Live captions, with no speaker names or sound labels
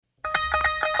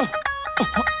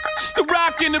It's the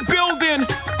Rock in the building.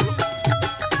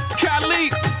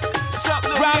 Khalid,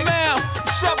 Ramel,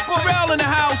 Pharrell in the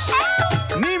house.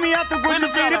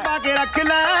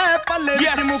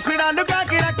 Yes.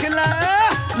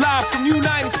 Live from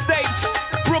United States,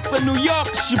 Brooklyn, New York.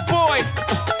 It's your boy,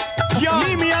 Young.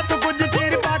 The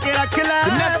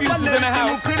nephews is in the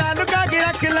house.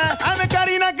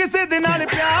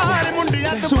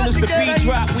 As soon as the beat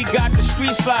drop, we got the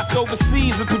streets locked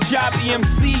overseas. A Punjabi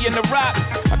MC in the rock.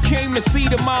 I came to see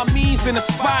the mommies in the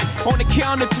spot. On the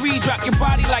count of 3, drop your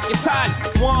body like it's hot.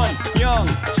 1, Young,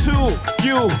 2,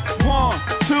 you. 1,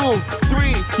 2,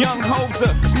 3, Young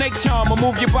Hoser. Snake charmer,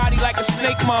 move your body like a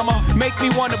snake, mama. Make me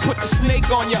wanna put the snake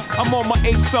on ya. I'm on my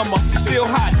 8th summer, still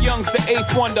hot. Young's the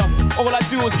 8th wonder. All I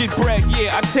do is get bread,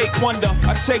 yeah. I take wonder.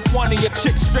 I take one of your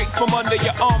chicks straight from under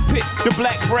your armpit. The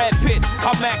black Brad Pitt.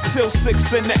 I'm at till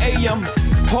 6 in the a.m.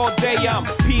 All day I'm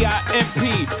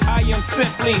P-I-M-P. I am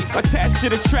simply attached to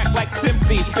the track like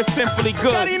simply. It's simply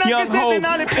good. Young Ho,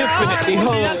 infinitely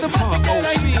hood.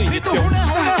 OC and you don't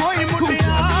stop. Cool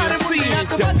Job BMC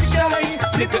and you don't stop.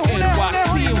 Nigga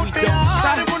NYC and we don't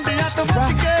stop. It's the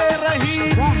rock. It's the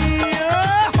rock.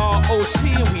 ROC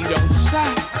and we don't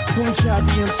stop. Cool Job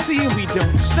BMC and we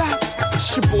don't stop.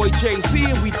 It's your boy Jay-Z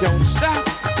and we don't stop.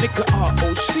 Nigga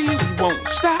ROC and we won't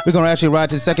stop. We're gonna actually ride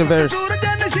to the second verse.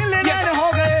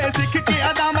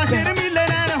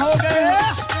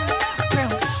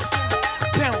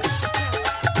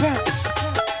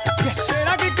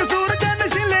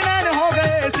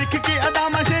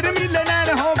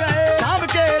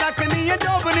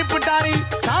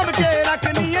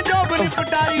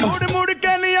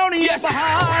 Yes,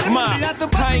 Ma,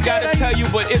 I ain't gotta tell you,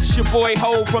 but it's your boy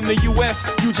Ho from the US.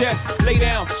 You just lay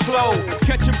down slow.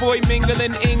 Catch your boy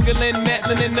mingling, England,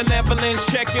 meddling in the Netherlands,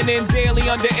 checking in daily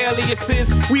under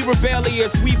aliases. We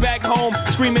rebellious, we back home,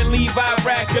 screaming leave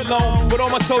Iraq alone. But all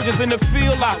my soldiers in the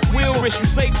field, I will wish you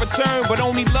safe return. But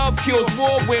only love kills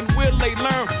war. When will they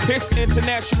learn? It's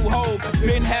international Ho,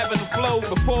 been having the flow.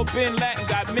 Before Bin Laden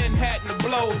got Manhattan to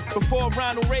blow. Before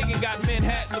Ronald Reagan got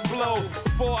Manhattan to blow.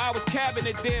 Before I was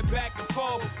cabinet there back and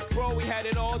forth. Bro, we had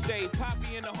it all day.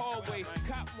 Poppy in the hallway.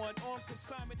 Cop one on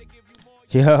consignment to give you more.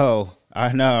 Yo,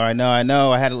 I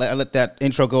know. I had to let that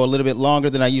intro go a little bit longer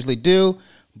than I usually do.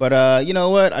 But you know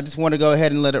what? I just want to go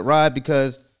ahead and let it ride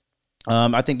because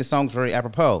I think the song's very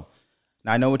apropos.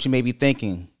 Now, I know what you may be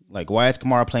thinking. Like, why is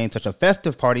Kamara playing such a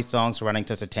festive party song surrounding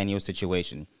such a tenuous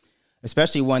situation?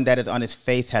 Especially one that is on its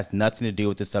face has nothing to do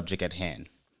with the subject at hand.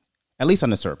 At least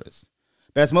on the surface.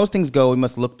 But as most things go, we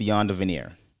must look beyond the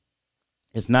veneer.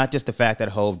 It's not just the fact that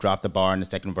Hove dropped the bar in the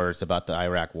second verse about the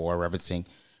Iraq War, referencing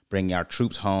bringing our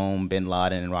troops home, Bin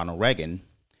Laden, and Ronald Reagan.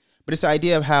 But it's the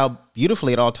idea of how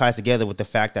beautifully it all ties together with the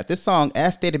fact that this song,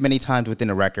 as stated many times within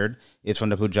the record, is from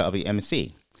the Punjabi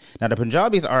MC. Now, the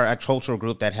Punjabis are a cultural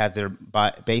group that has their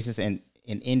basis in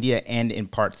India and in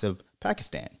parts of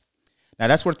Pakistan. Now,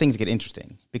 that's where things get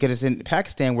interesting, because it's in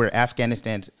Pakistan where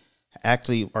Afghanistan is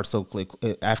so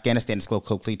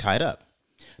closely tied up.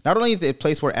 Not only is it a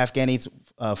place where Afghanis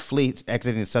flee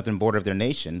exiting the southern border of their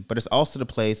nation, but it's also the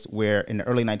place where in the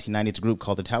early 1990s a group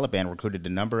called the Taliban recruited a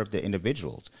number of the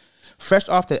individuals. Fresh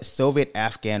off the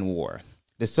Soviet-Afghan War,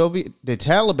 the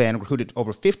Taliban recruited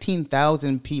over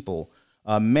 15,000 people,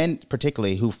 men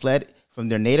particularly, who fled from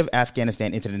their native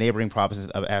Afghanistan into the neighboring provinces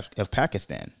of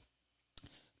Pakistan.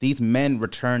 These men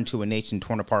returned to a nation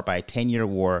torn apart by a 10-year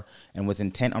war and was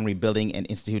intent on rebuilding and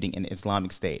instituting an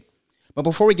Islamic state. But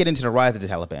before we get into the rise of the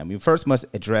Taliban, we first must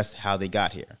address how they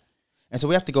got here. And so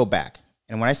we have to go back.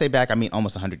 And when I say back, I mean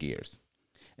almost 100 years.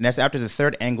 And that's after the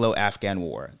Third Anglo-Afghan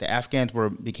War. The Afghans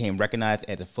became recognized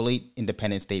as a fully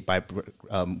independent state by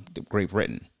Great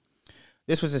Britain.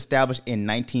 This was established in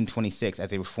 1926 as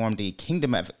they reformed the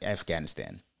Kingdom of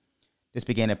Afghanistan. This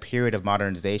began a period of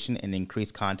modernization and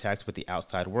increased contacts with the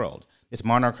outside world. This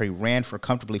monarchy ran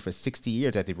comfortably for 60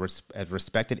 years as it was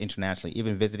respected internationally,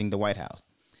 even visiting the White House.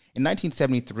 In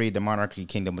 1973, the monarchy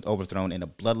kingdom was overthrown in a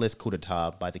bloodless coup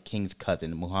d'etat by the king's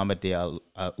cousin, Muhammad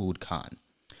Oud Khan,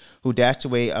 who dashed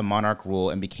away a monarch rule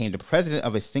and became the president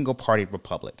of a single-party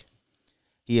republic.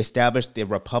 He established the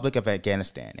Republic of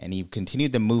Afghanistan, and he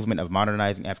continued the movement of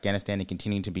modernizing Afghanistan and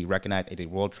continuing to be recognized as a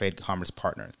World Trade Commerce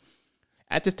partner.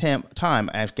 At this time,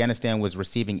 Afghanistan was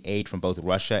receiving aid from both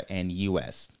Russia and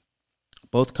U.S.,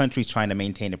 both countries trying to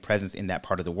maintain a presence in that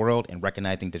part of the world and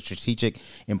recognizing the strategic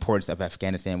importance of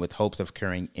Afghanistan with hopes of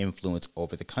carrying influence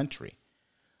over the country.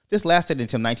 This lasted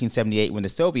until 1978 when the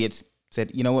Soviets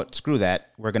said, you know what, screw that,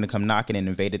 we're going to come knocking and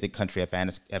invaded the country of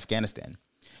Afghanistan,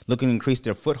 looking to increase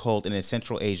their foothold in the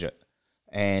Central Asia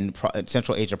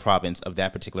province of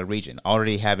that particular region,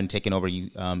 already having taken over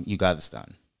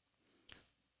Uzbekistan.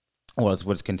 Well, it's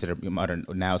what's considered modern,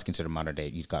 now it's considered modern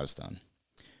day Uzbekistan.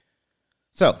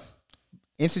 So,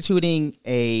 instituting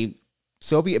a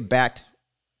Soviet-backed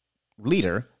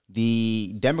leader,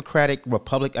 the Democratic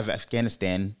Republic of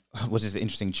Afghanistan, which is an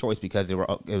interesting choice because it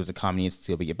was a communist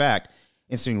Soviet-backed,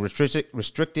 instituting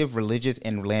restrictive religious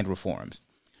and land reforms.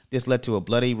 This led to a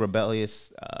bloody,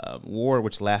 rebellious war,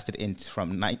 which lasted from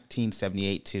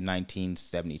 1978 to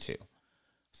 1972.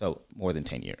 So more than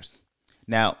 10 years.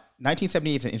 Now,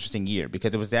 1978 is an interesting year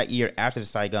because it was that year after the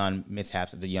Saigon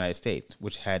mishaps of the United States,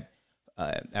 which had,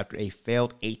 after a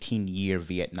failed 18-year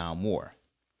Vietnam War.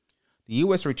 The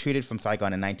U.S. retreated from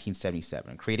Saigon in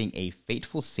 1977, creating a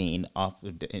fateful scene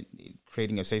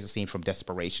from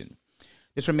desperation.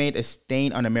 This remained a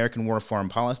stain on American war foreign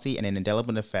policy and an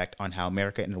indelible effect on how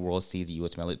America and the world sees the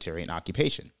U.S. military and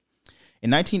occupation. In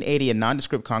 1980, a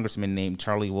nondescript congressman named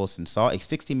Charlie Wilson saw a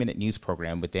 60-minute news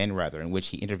program with Dan Rather in which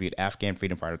he interviewed Afghan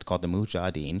freedom fighters called the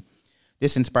Mujahideen.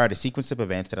 This inspired a sequence of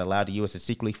events that allowed the U.S. to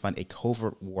secretly fund a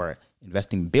covert war,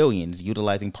 investing billions,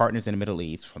 utilizing partners in the Middle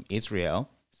East from Israel,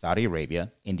 Saudi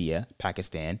Arabia, India,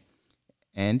 Pakistan,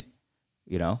 and,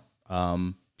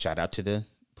 shout out to the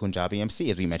Punjabi MC,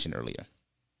 as we mentioned earlier.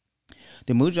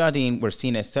 The Mujahideen were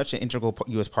seen as such an integral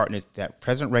U.S. partners that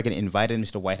President Reagan invited them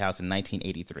to the White House in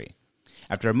 1983.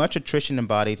 After much attrition from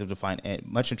bodies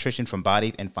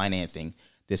and financing,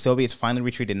 the Soviets finally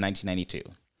retreated in 1992.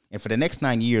 And for the next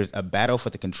 9 years, a battle for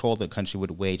the control of the country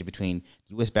would wage between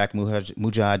U.S.-backed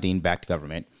Mujahideen-backed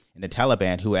government and the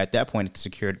Taliban, who at that point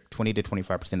secured 20 to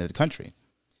 25% of the country.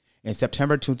 In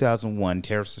September 2001,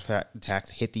 terrorist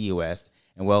attacks hit the U.S.,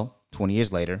 and 20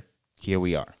 years later, here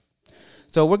we are.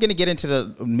 So we're going to get into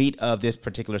the meat of this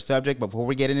particular subject. But before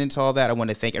we get into all that, I want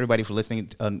to thank everybody for listening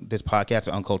to this podcast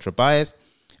on Uncultured Bias.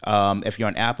 If you're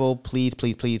on Apple, please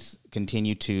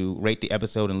continue to rate the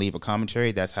episode and leave a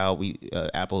commentary. That's how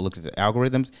Apple looks at the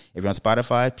algorithms. If you're on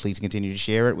Spotify, please continue to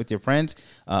share it with your friends.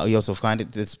 You also find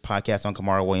this podcast on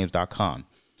KamaraWilliams.com.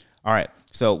 All right.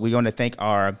 So we're going to thank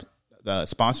our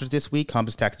sponsors this week,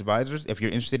 Compass Tax Advisors. If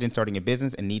you're interested in starting a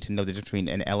business and need to know the difference between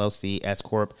an LLC, S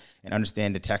Corp, and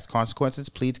understand the tax consequences,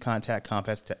 please contact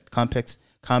Compass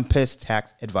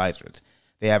Tax Advisors.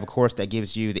 They have a course that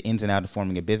gives you the ins and outs of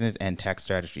forming a business and tax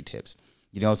strategy tips.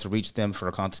 You can also reach them for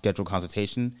a scheduled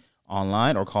consultation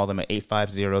online or call them at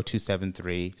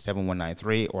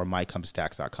 850-273-7193 or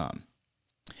mycompasstax.com.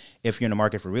 If you're in the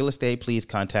market for real estate, please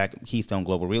contact Keystone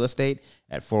Global Real Estate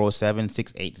at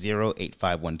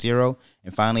 407-680-8510.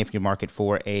 And finally, if you're in the market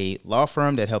for a law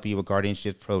firm that help you with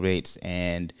guardianships, probates,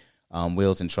 and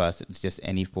wills and trusts, it's just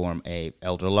any form of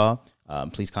elder law,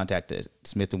 please contact the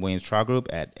Smith & Williams Trial Group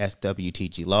at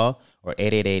SWTG Law or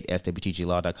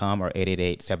 888-SWTGlaw.com or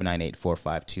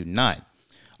 888-798-4529.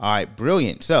 All right,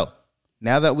 brilliant. So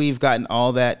now that we've gotten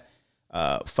all that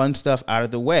fun stuff out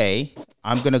of the way,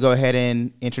 I'm going to go ahead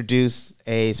and introduce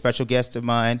a special guest of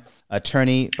mine,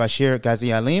 Attorney Bashir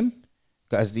Ghazi-Alim.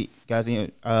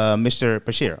 Mr.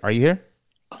 Bashir, are you here?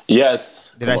 Yes.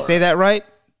 Did I say that right?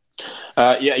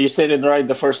 Yeah, you said it right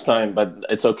the first time, but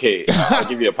it's okay. I'll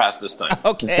give you a pass this time.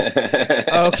 Okay.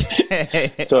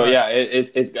 So yeah,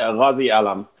 it's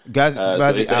Ghazi-Alim.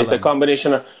 It's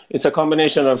a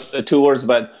combination of two words,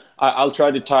 but I'll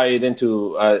try to tie it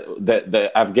into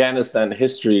the Afghanistan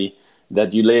history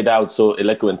that you laid out so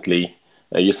eloquently.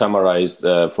 You summarized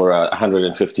for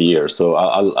 150 years. So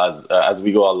as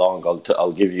we go along,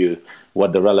 I'll give you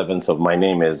what the relevance of my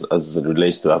name is as it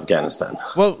relates to Afghanistan.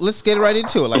 Well, let's get right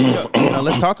into it.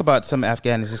 Let's talk about some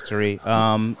Afghan history.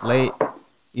 Lay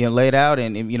it out,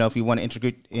 and if you want to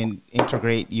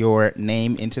integrate your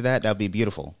name into that, that'd be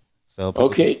beautiful. So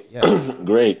okay, yeah.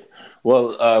 Great.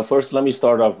 Well, first, let me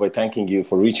start off by thanking you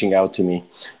for reaching out to me.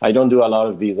 I don't do a lot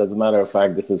of these. As a matter of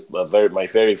fact, this is my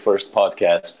very first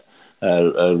podcast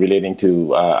relating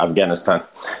to Afghanistan.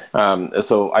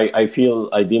 So I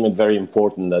deem it very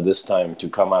important at this time to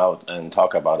come out and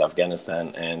talk about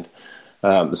Afghanistan. And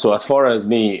so as far as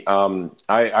me, I'm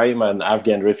an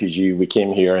Afghan refugee. We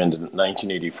came here in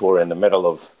 1984 in the middle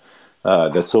of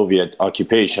the Soviet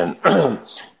occupation.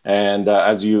 And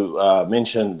as you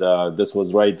mentioned, this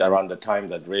was right around the time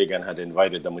that Reagan had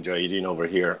invited the Mujahideen over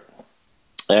here.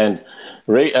 And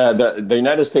the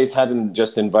United States hadn't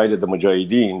just invited the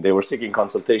Mujahideen. They were seeking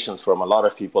consultations from a lot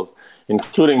of people,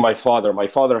 including my father. My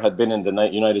father had been in the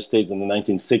United States in the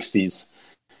 1960s.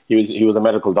 He was a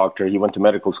medical doctor. He went to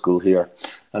medical school here.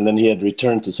 And then he had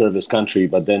returned to serve his country.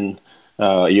 But then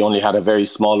he only had a very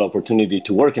small opportunity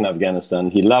to work in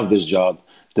Afghanistan. He loved his job.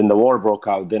 Then the war broke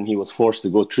out. Then he was forced to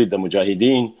go treat the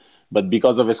Mujahideen. But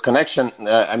because of his connection,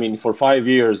 for 5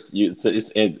 years, you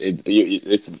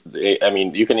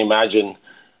can imagine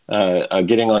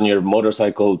getting on your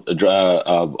motorcycle,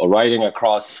 riding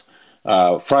across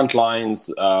front lines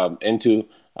into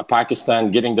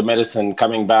Pakistan, getting the medicine,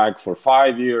 coming back for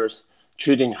 5 years,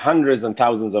 treating hundreds and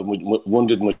thousands of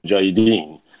wounded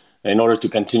mujahideen in order to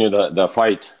continue the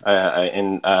fight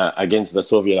against the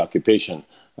Soviet occupation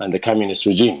and the communist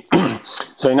regime.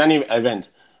 So in any event,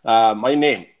 my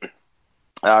name.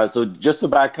 So just to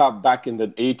back up, back in the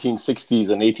 1860s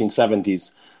and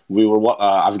 1870s,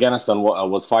 Afghanistan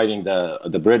was fighting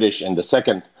the British in the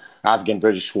Second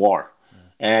Afghan-British War,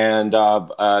 and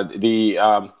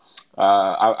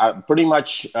pretty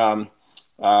much,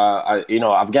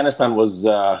 Afghanistan was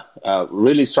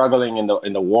really struggling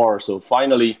in the war. So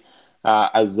finally,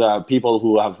 as people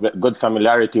who have good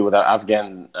familiarity with the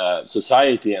Afghan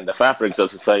society and the fabrics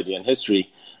of society and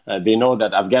history, they know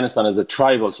that Afghanistan is a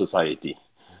tribal society.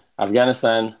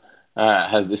 Afghanistan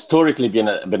has historically been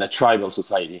a tribal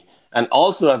society, and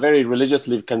also a very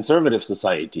religiously conservative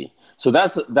society. So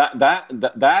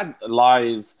that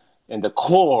lies in the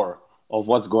core of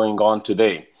what's going on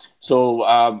today. So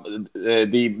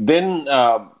the then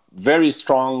very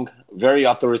strong, very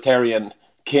authoritarian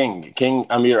King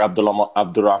Amir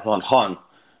Abdurrahman Khan,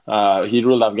 he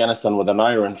ruled Afghanistan with an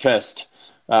iron fist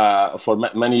for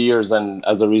many years, and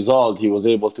as a result, he was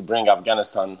able to bring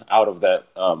Afghanistan out of that,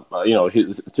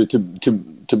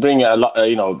 to bring a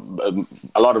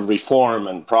lot of reform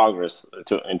and progress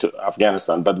into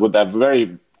Afghanistan, but with a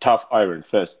very tough iron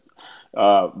fist.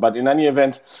 But in any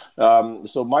event,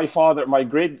 so my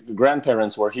great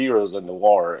grandparents were heroes in the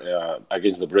war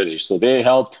against the British. So they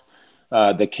helped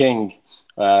the king.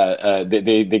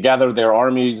 They gathered their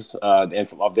armies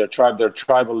of their tribe, their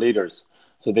tribal leaders.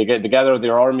 So they gathered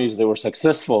their armies. They were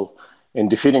successful in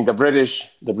defeating the British.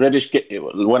 The British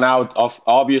went out of,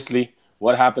 obviously,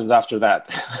 what happens after that?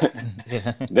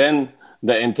 Yeah. Then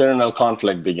the internal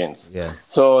conflict begins. Yeah.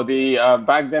 So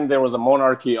back then there was a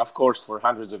monarchy, of course, for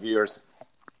hundreds of years.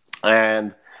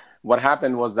 And what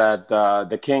happened was that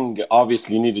the king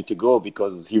obviously needed to go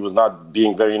because he was not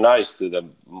being very nice to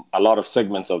a lot of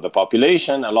segments of the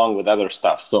population, along with other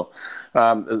stuff. So,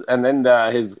 and then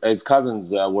his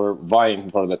cousins were vying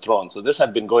for the throne. So this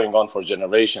had been going on for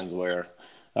generations, where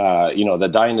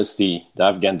the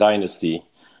Afghan dynasty,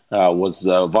 was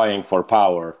vying for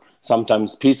power.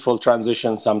 Sometimes peaceful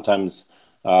transitions, sometimes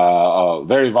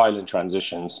very violent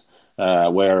transitions.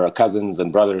 Where cousins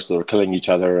and brothers were killing each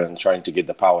other and trying to get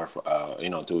the power,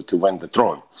 to win the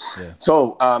throne. Yeah.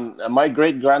 So my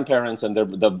great grandparents and they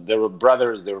were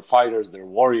brothers, they were fighters, they were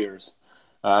warriors.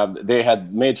 They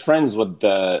had made friends with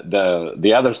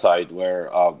the other side, where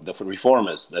the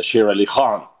reformists, the Sher Ali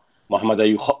Khan, Muhammad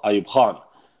Ayub Khan.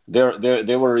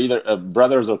 They were either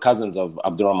brothers or cousins of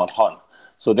Abdurrahman Khan.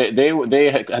 So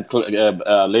they had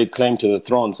laid claim to the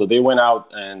throne. So they went out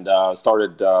and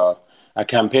started a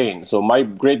campaign. So my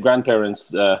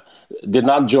great-grandparents did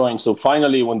not join. So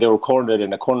finally, when they were cornered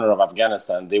in a corner of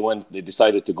Afghanistan, they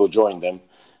decided to go join them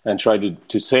and try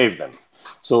to save them.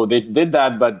 So they did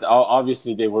that, but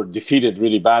obviously they were defeated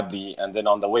really badly. And then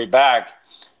on the way back,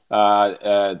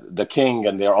 the king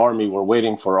and their army were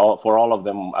waiting for all of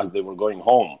them as they were going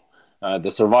home,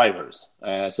 the survivors.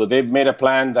 So they made a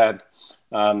plan that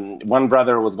one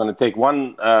brother was going to take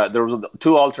there was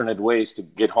two alternate ways to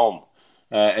get home.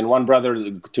 And one brother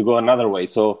to go another way.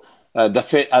 So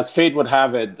as fate would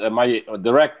have it, my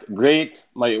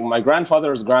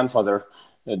grandfather's grandfather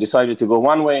decided to go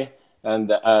one way, and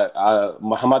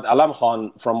Muhammad Alam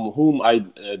Khan, from whom I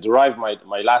derive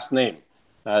my last name.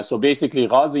 So basically,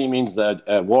 Ghazi means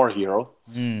a war hero.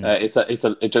 It's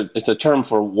a term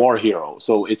for war hero.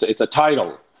 So it's a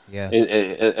title. Yeah.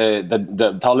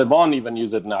 The Taliban even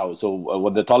use it now. So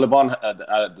when the Taliban,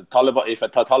 if a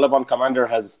Taliban commander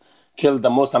has killed the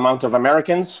most amount of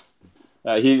Americans,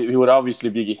 he would obviously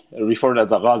be referred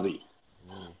as a Ghazi.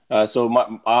 So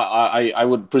I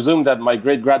would presume that my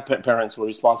great-grandparents were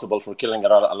responsible for killing a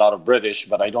lot of British,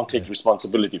 but I don't take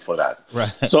responsibility for that.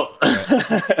 Right. So,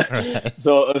 right.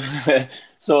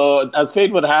 so as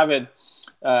fate would have it,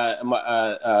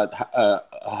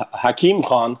 Hakim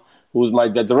Khan, who was my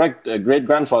direct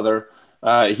great-grandfather,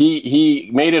 he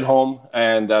made it home,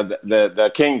 and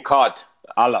the king caught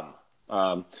Alam.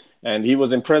 And he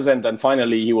was imprisoned, and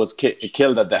finally he was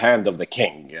killed at the hand of the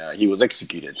king. He was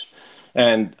executed.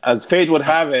 And as fate would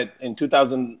have it, in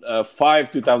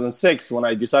 2005, 2006, when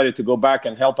I decided to go back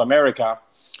and help America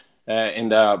in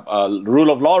the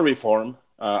rule of law reform,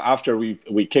 after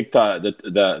we kicked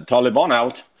the Taliban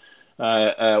out,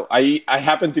 I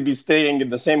happened to be staying in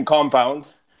the same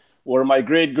compound where my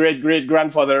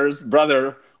great-great-great-grandfather's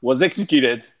brother was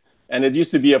executed. and it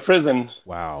used to be a prison.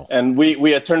 Wow. And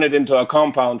we had turned it into a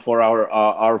compound for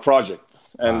our project.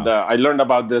 And I learned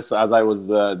about this as I was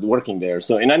working there.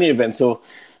 So in any event,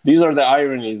 these are the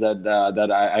ironies that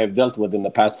I have dealt with in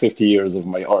the past 50 years of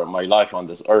my life on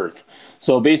this earth.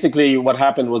 So basically what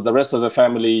happened was the rest of the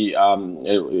family,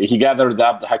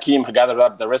 Hakeem gathered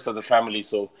up the rest of the family.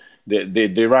 So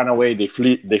they ran away, they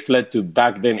fled to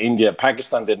back then India.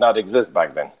 Pakistan did not exist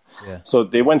back then. Yeah. So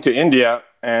they went to India,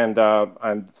 and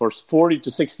for 40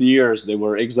 to 60 years, they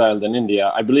were exiled in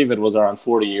India. I believe it was around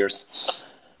 40 years.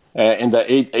 In the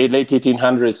late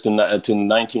 1800s to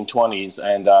 1920s,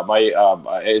 and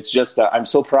it's just that I'm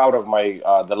so proud of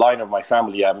the line of my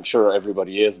family. I'm sure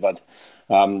everybody is, but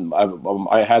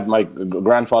I had my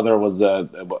grandfather was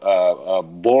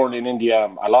born in India.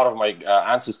 A lot of my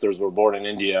ancestors were born in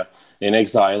India in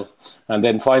exile, and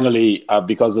then finally,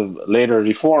 because of later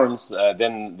reforms,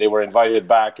 then they were invited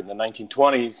back in the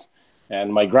 1920s,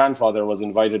 and my grandfather was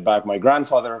invited back. My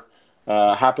grandfather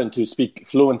happened to speak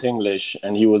fluent English,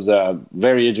 and he was a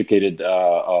very educated,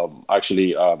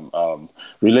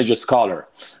 religious scholar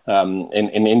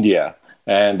in India.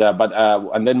 And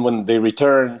then when they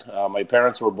returned, my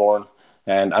parents were born,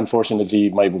 and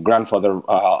unfortunately, my grandfather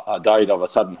died of a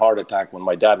sudden heart attack when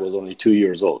my dad was only 2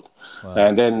 years old. Wow.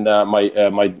 And then my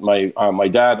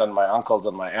dad and my uncles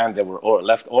and my aunt, they were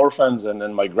left orphans, and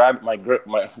then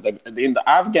the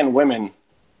Afghan women.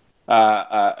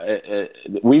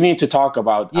 We need to talk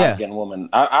about Afghan women.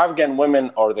 Afghan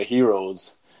women are the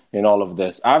heroes in all of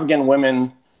this. Afghan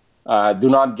women do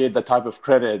not get the type of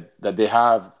credit that they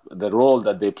have, the role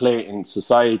that they play in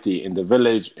society, in the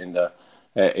village, in the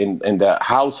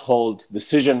household,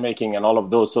 decision making, and all of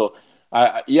those. So,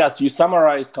 yes, you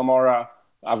summarized, Kamara,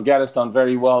 Afghanistan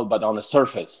very well, but on the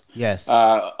surface. Yes.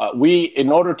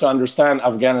 In order to understand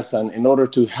Afghanistan, in order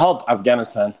to help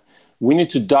Afghanistan, we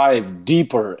need to dive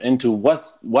deeper into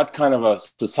what kind of a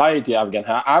society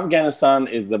Afghanistan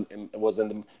was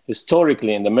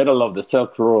historically in the middle of the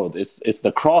Silk Road. It's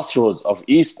the crossroads of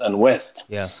East and West.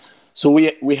 Yeah. So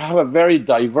we have a very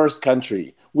diverse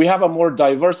country. We have a more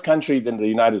diverse country than the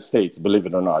United States, believe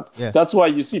it or not. Yeah. That's why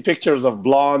you see pictures of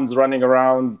blondes running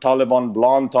around,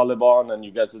 blonde Taliban, and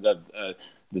you guys that.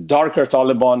 The darker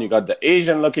Taliban, you got the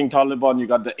Asian-looking Taliban, you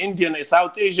got the Indian,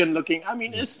 South Asian-looking. I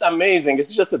mean, it's amazing.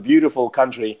 It's just a beautiful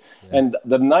country. Yeah. And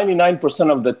the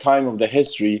 99% of the time of the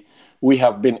history, we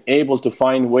have been able to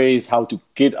find ways how to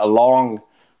get along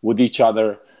with each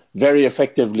other very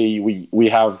effectively. We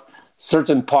have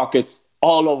certain pockets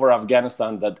all over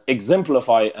Afghanistan that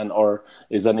exemplify or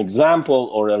is an example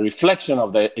or a reflection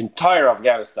of the entire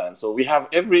Afghanistan. So we have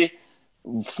every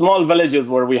small villages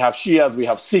where we have Shias, we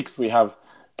have Sikhs, we have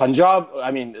Punjab,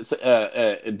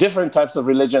 different types of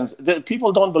religions.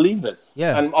 People don't believe this.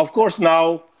 Yeah. And of course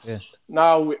now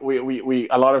we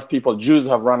a lot of people, Jews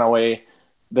have run away.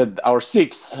 That our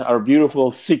Sikhs, our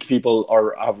beautiful Sikh people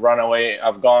have run away,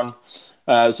 have gone.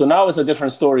 So now it's a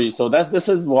different story. So this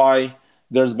is why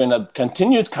there's been a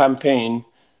continued campaign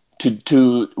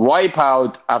to wipe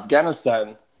out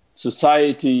Afghanistan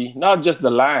society, not just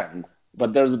the land,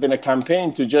 but there's been a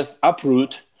campaign to just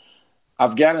uproot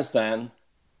Afghanistan,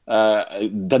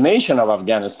 the nation of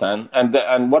Afghanistan,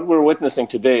 and what we're witnessing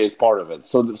today is part of it.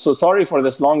 So sorry for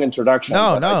this long introduction.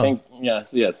 No. I think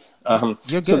yes. You're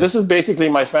good. So this is basically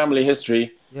my family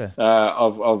history. Yeah.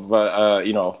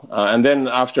 And then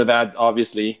after that,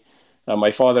 obviously,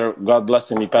 my father, God bless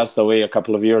him, he passed away a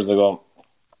couple of years ago,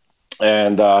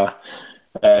 and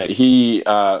he.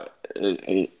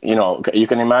 You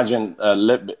can imagine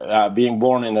being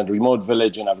born in a remote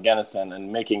village in Afghanistan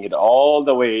and making it all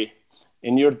the way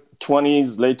in your late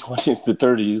 20s to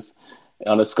 30s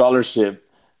on a scholarship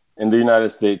in the United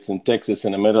States, in Texas,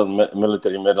 in a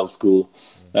military middle school.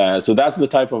 So that's the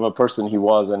type of a person he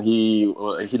was, and he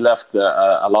left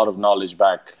a lot of knowledge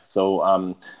back.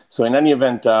 So in any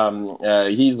event,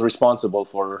 he's responsible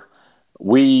for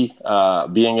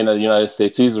being in the United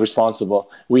States. He's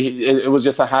responsible. It was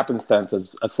just a happenstance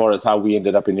as far as how we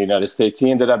ended up in the United States.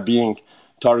 He ended up being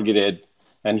targeted,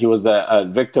 and he was a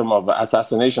victim of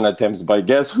assassination attempts by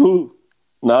guess who?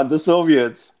 Not the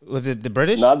Soviets. Was it the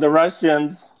British? Not the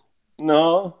Russians.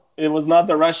 No, it was not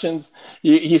the Russians.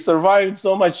 He survived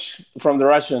so much from the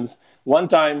Russians. One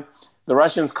time, the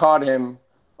Russians caught him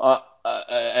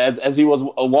as he was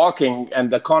walking,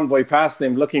 and the convoy passed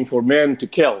him looking for men to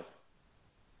kill.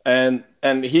 And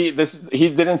he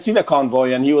didn't see the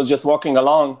convoy, and he was just walking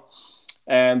along.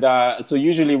 And so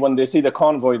usually when they see the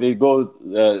convoy, they go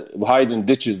hide in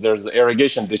ditches. There's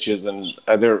irrigation ditches, and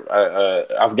other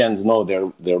Afghans know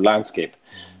their landscape.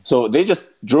 So they just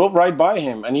drove right by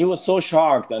him, and he was so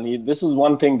shocked. And this is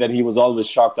one thing that he was always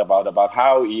shocked about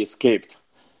how he escaped,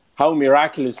 how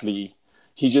miraculously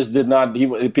he just did not.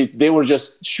 They were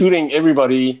just shooting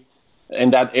everybody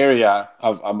in that area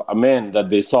of men that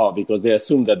they saw, because they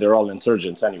assumed that they're all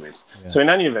insurgents anyways. Yeah. So in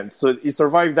any event, so he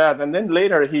survived that, and then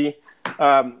later he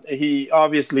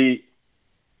obviously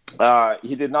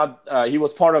he did not. He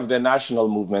was part of the national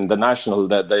movement,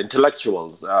 the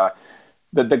intellectuals.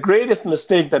 The greatest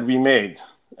mistake that we made,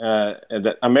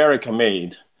 that America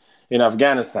made in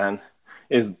Afghanistan,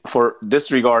 is for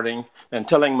disregarding and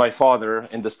telling my father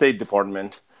in the State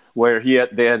Department, where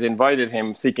they had invited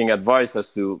him seeking advice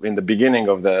as to, in the beginning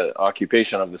of the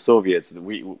occupation of the Soviets,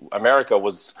 America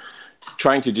was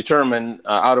trying to determine,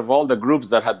 out of all the groups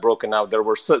that had broken out, there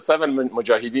were 7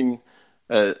 Mujahideen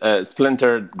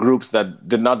splintered groups that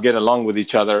did not get along with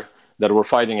each other, that were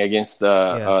fighting against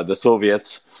the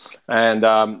Soviets. And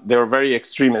they were very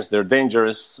extremist. They're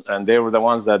dangerous, and they were the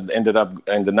ones that ended up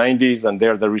in the 90s, and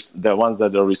they're the ones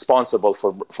that are responsible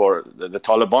for the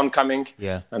Taliban coming.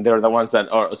 Yeah. And they're the ones that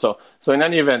are so. In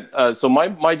any event, so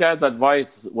my dad's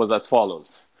advice was as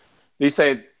follows. He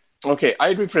said, "Okay,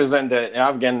 I represent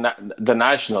the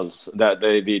nationals,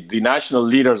 the national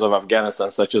leaders of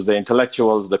Afghanistan, such as the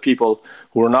intellectuals, the people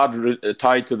who are not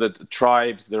tied to the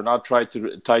tribes. They're not tied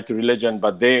to religion,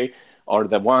 but they are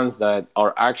the ones that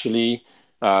are actually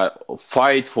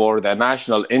fight for the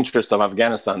national interest of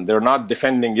Afghanistan. They're not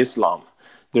defending Islam.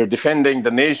 They're defending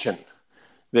the nation.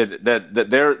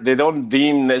 They don't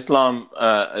deem Islam,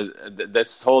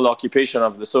 this whole occupation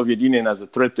of the Soviet Union, as a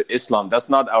threat to Islam. That's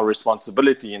not our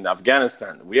responsibility in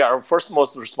Afghanistan. Our first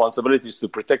most responsibility is to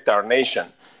protect our nation.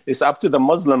 It's up to the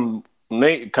Muslim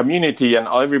community and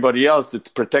everybody else to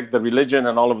protect the religion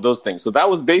and all of those things." So that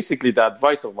was basically the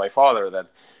advice of my father, that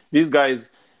these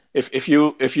guys, if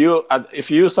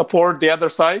you support the other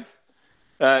side,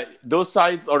 those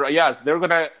sides they're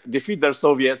going to defeat their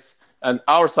Soviets, and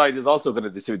our side is also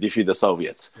going to defeat the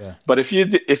Soviets. Yeah. But if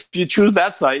you choose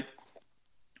that side,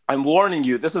 I'm warning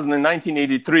you. This is in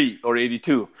 1983 or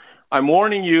 82. I'm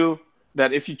warning you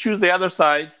that if you choose the other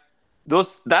side,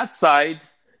 that side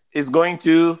is going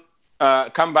to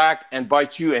come back and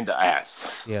bite you in the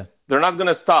ass. Yeah. They're not going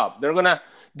to stop. They're going to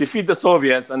defeat the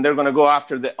Soviets, and they're going to go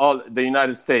after the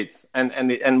United States.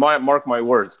 And mark my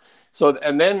words. So,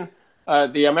 and then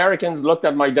the Americans looked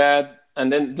at my dad,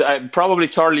 and then probably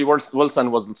Charlie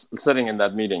Wilson was sitting in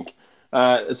that meeting.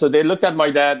 So they looked at my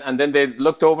dad, and then they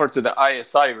looked over to the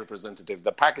ISI representative,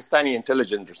 the Pakistani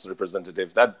intelligence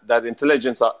representative. That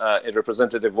intelligence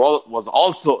representative was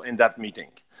also in that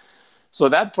meeting. So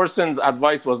that person's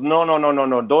advice was, no,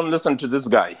 don't listen to this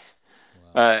guy.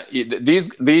 Wow.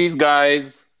 These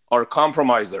guys are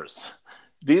compromisers.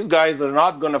 These guys are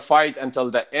not going to fight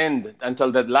until the end,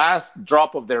 until the last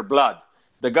drop of their blood.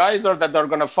 The guys that are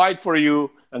going to fight for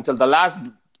you until the last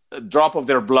drop of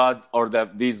their blood, or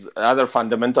these other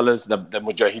fundamentalists, the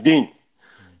Mujahideen,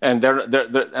 and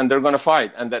they're going to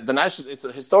fight. And the national, it's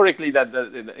historically that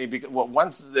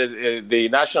once the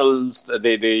nationals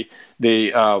they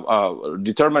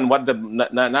determine what the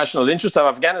national interest of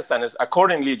Afghanistan is,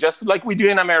 accordingly, just like we do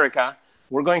in America,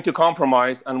 we're going to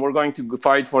compromise, and we're going to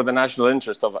fight for the national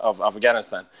interest of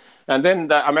Afghanistan. And then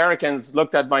the Americans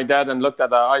looked at my dad and looked at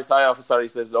the ISI officer. He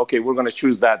says, "Okay, we're going to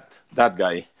choose that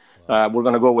guy. We're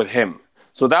going to go with him."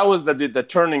 So that was the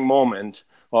turning moment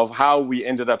of how we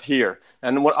ended up here.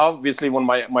 And obviously, when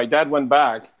my dad went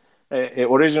back,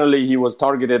 originally he was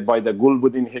targeted by the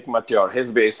Gulbuddin Hekmatyar,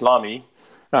 Hizb-e Islami,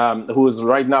 who is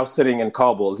right now sitting in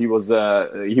Kabul. He was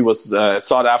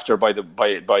sought after by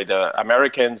the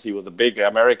Americans. He was a big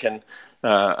American.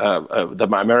 The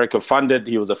America funded.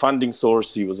 He was a funding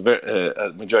source. He was a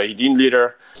Mujahideen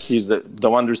leader. He's the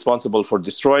one responsible for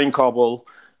destroying Kabul.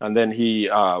 And then he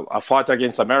fought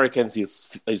against Americans.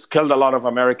 He's killed a lot of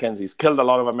Americans. He's killed a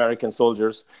lot of American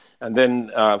soldiers. And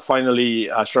then finally,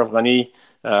 Ashraf Ghani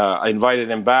invited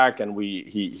him back, and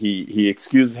he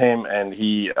excused him, and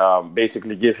he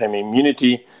basically gave him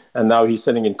immunity. And now he's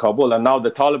sitting in Kabul. And now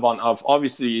the Taliban,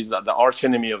 obviously, is the arch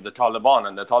enemy of the Taliban,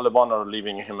 and the Taliban are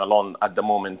leaving him alone at the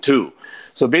moment too.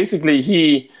 So basically,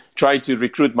 he tried to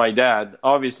recruit my dad.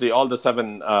 Obviously, all the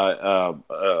 7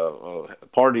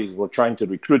 parties were trying to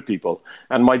recruit people.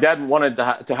 And my dad wanted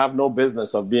to have no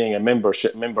business of being a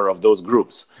member of those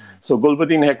groups. So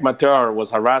Gulbuddin Hekmatyar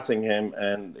was harassing him,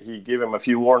 and he gave him a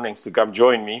few warnings to come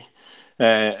join me,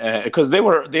 because they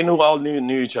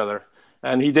knew each other.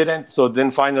 And he didn't. So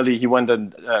then finally he went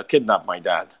and kidnapped my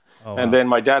dad. And then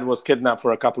my dad was kidnapped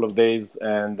for a couple of days.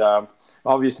 And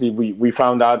obviously, we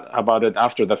found out about it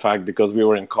after the fact because we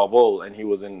were in Kabul and he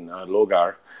was in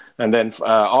Logar. And then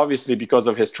obviously, because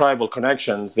of his tribal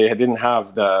connections, they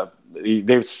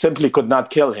simply could not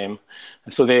kill him.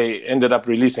 So they ended up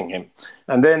releasing him.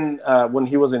 And then when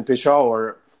he was in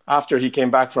Peshawar, after he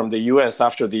came back from the U.S.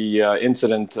 after the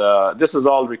incident, this is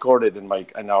all recorded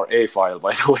in our A file,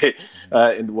 by the way,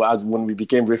 as when we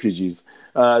became refugees.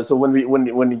 So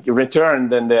when he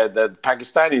returned, then the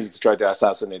Pakistanis tried to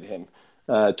assassinate him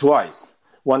twice.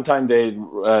 One time they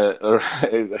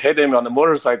hit him on a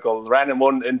motorcycle, ran him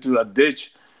into a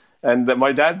ditch, and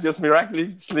my dad just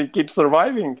miraculously keeps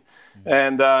surviving.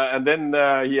 And then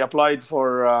he applied for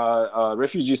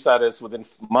refugee status. Within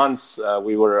months,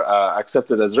 we were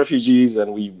accepted as refugees,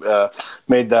 and we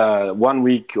made the 1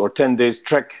 week or 10 days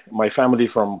trek, my family,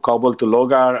 from Kabul to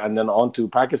Logar and then on to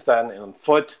Pakistan on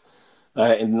foot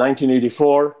in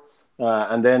 1984.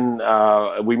 And then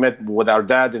we met with our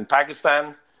dad in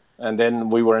Pakistan. And then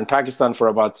we were in Pakistan for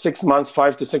about 6 months,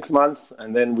 5 to 6 months.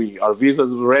 And then our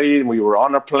visas were ready, and we were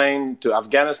on a plane to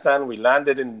Afghanistan. We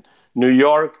landed in New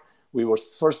York. We were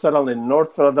first settled in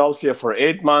North Philadelphia for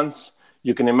 8 months.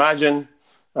 You can imagine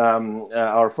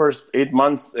our first 8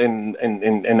 months in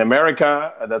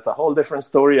America. That's a whole different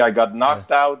story. I got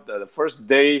knocked out the first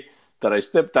day that I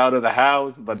stepped out of the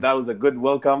house, but that was a good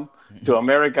welcome to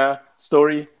America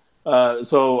story.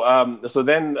 So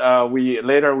then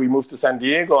we moved to San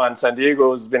Diego, and San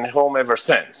Diego has been home ever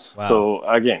since. Wow. So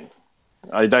again,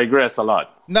 I digress a lot.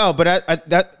 No, but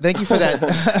thank you for that.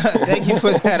 Thank you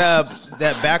for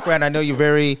that background. I know you're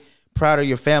very proud of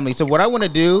your family. So what I want to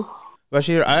do,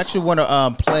 Bashir, I actually want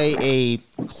to play a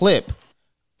clip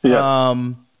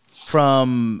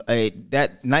from that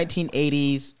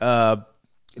 1980s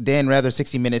Dan Rather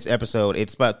 60 Minutes episode.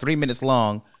 It's about 3 minutes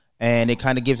long, and it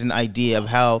kind of gives an idea of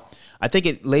how, I think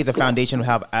it lays a foundation of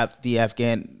how the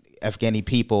Afghani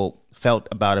people felt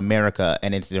about America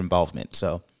and its involvement.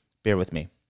 So bear with me.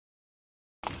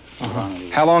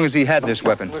 How long has he had this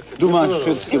weapon? 2 months.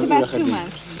 It's about 2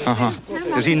 months.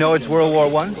 Does he know it's World War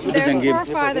I? Their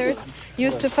forefathers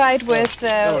used to fight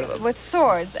with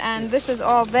swords, and this is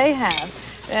all they have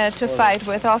to fight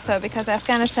with also, because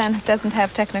Afghanistan doesn't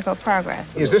have technical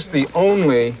progress. Is this the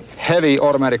only heavy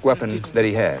automatic weapon that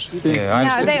he has? No,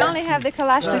 they only have the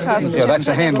Kalashnikovs. Yeah, that's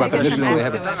a hand weapon. This is only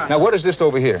heavy. Now, what is this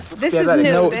over here? This is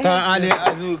new.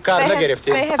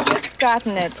 They have just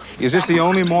gotten it. Is this the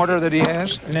only mortar that he has?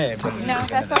 No,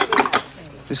 that's all they have.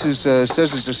 This is says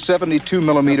it's a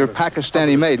 72-millimeter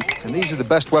Pakistani-made, and these are the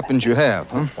best weapons you have,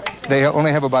 huh? They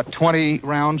only have about 20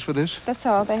 rounds for this? That's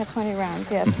all. They have 20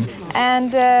 rounds, yes.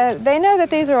 And they know that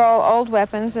these are all old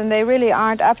weapons, and they really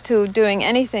aren't up to doing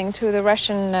anything to the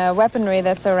Russian weaponry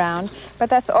that's around. But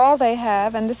that's all they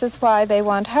have, and this is why they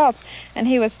want help. And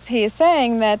he is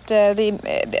saying that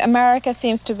America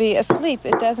seems to be asleep.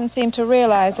 It doesn't seem to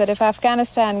realize that if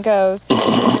Afghanistan goes, and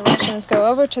the Russians go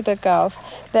over to the Gulf,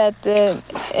 that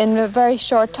in a very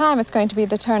short time it's going to be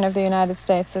the turn of the United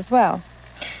States as well.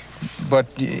 But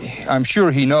I'm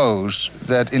sure he knows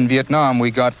that in Vietnam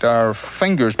we got our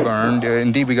fingers burned,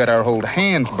 indeed we got our whole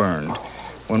hands burned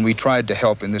when we tried to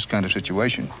help in this kind of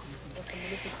situation.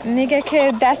 میگه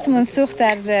که دستمون سوخت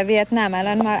در ویتنام،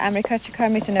 الان ما آمریکا چی کار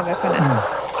میتونه بکنه؟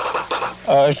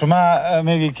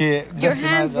 Your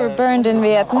hands were burned in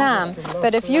Vietnam,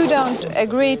 but if you don't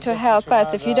agree to help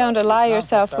us, if you don't ally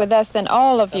yourself with us, then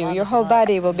all of you, your whole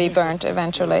body will be burnt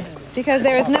eventually. Because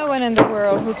there is no one in the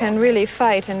world who can really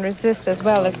fight and resist as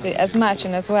well as much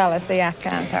and as well as the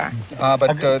Afghans are.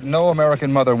 But no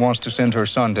American mother wants to send her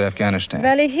son to Afghanistan.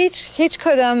 ولی هیچ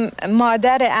کدام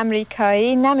مادر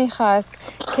امریکایی نمیخواد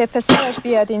که پسرش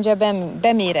بیاد اینجا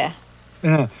بمیره.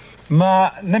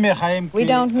 We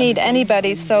don't need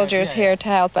anybody's soldiers here to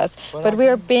help us, but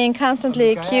we're being constantly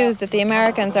accused that the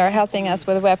Americans are helping us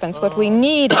with weapons. What we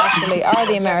need, actually, are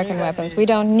the American weapons. We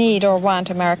don't need or want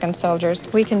American soldiers.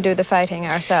 We can do the fighting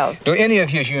ourselves. Do any of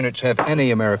his units have any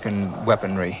American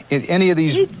weaponry? Any of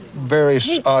these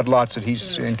various odd lots that he's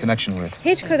in connection with?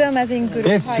 هیچ کدام از این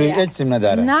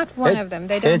گروه‌های Not one of them.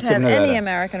 They don't have any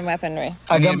American weaponry.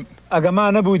 اگه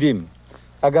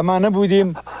ما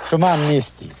نبودیم شما هم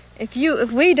نیستی.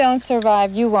 If we don't survive,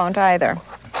 you won't either.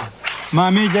 ما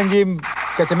می‌جنگیم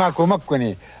که ما کمک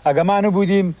کنی. اگه ما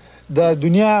نبودیم در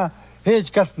دنیا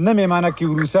هیچ کس نمی‌مانه که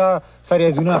روسا سر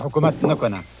دنیا حکومت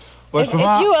نکنه. If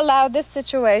you allow this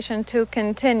situation to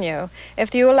continue,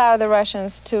 if you allow the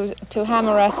Russians to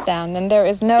hammer us down, then there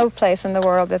is no place in the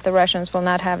world that the Russians will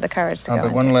not have the courage to go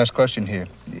But one last question here.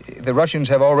 The Russians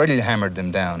have already hammered them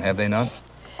down, have they not?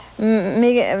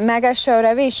 مگه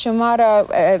شوروی شما را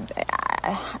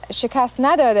شکست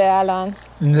نداده الان.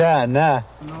 نه.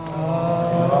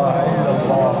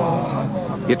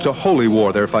 It's a holy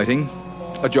war they're fighting,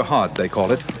 a jihad they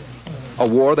call it, a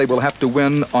war they will have to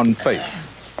win on faith.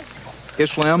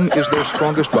 Islam is their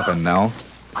strongest weapon now,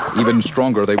 even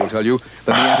stronger, they will tell you,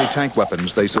 than the anti-tank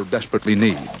weapons they so desperately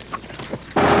need.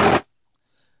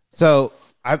 So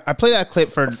I play that clip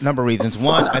for a number of reasons.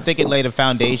 One, I think it laid a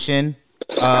foundation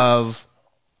of,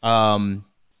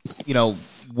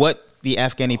 what the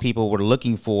Afghani people were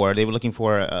looking for. They were looking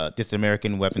for just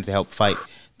American weapons to help fight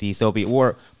the Soviet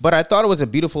war. But I thought it was a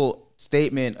beautiful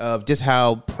statement of just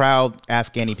how proud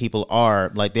Afghani people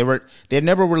are. Like they're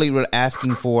never really were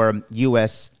asking for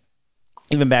U.S.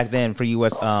 even back then for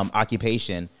U.S.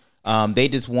 Occupation. They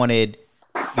just wanted,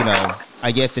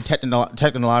 I guess the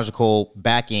technological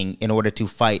backing in order to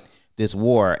fight this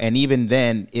war. And even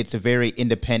then, it's a very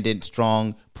independent,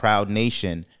 strong, proud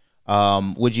nation.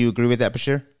 Would you agree with that,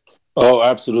 Bashir? Oh,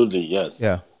 absolutely, yes.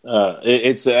 Yeah.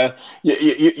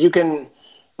 You can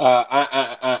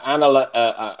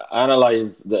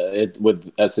analyze it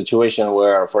with a situation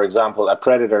where, for example, a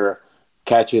predator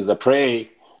catches a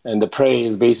prey, and the prey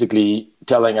is basically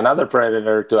telling another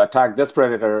predator to attack this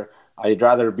predator. I'd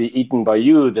rather be eaten by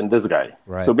you than this guy.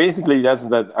 Right. So basically, that's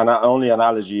the only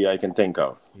analogy I can think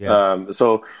of. Yeah.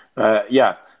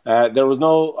 There was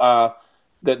no.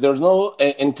 There's no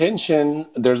intention,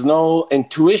 there's no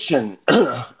intuition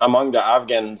among the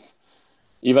Afghans,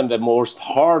 even the most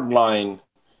hardline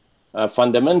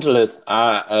fundamentalist,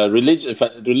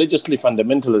 religiously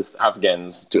fundamentalist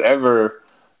Afghans, to ever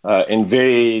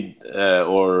invade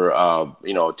or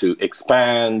to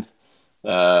expand,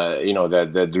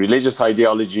 the religious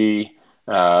ideology.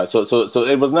 So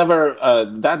it was never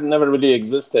that never really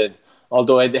existed.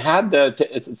 Although it had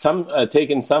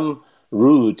taken some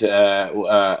root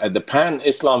at the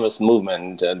pan-Islamist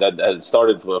movement that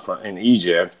started in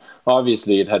Egypt.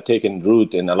 Obviously, it had taken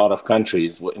root in a lot of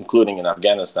countries, including in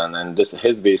Afghanistan. And this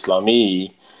Hizb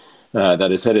Islami that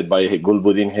is headed by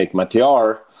Gulbuddin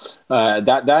Hekmatyar,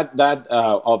 that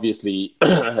obviously,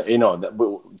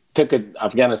 took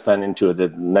Afghanistan into the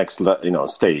next,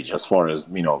 stage as far as,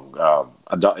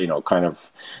 kind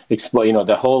of explain,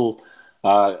 the whole.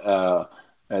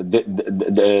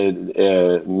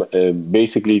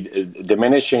 Basically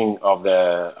diminishing of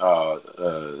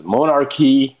the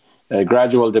monarchy,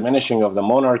 gradual diminishing of the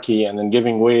monarchy, and then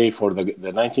giving way for the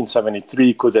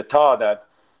 1973 coup d'etat that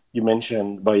you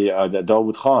mentioned by the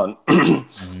Dawood Khan,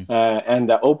 and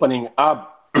the opening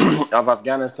up of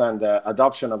Afghanistan, the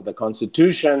adoption of the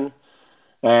constitution,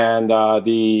 and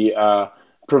the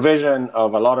provision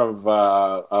of a lot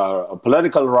of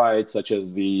political rights, such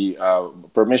as the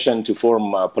permission to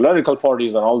form political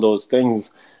parties and all those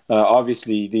things.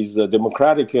 Obviously, these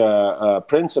democratic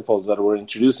principles that were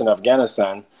introduced in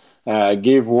Afghanistan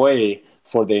gave way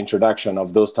for the introduction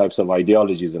of those types of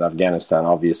ideologies in Afghanistan,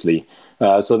 obviously.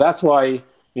 So that's why,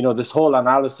 this whole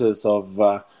analysis of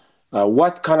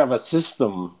what kind of a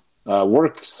system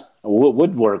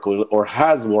would work or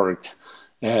has worked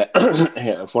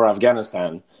for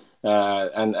Afghanistan,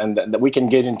 and we can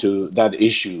get into that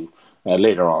issue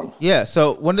later on. Yeah.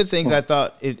 So one of the things I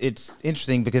thought it's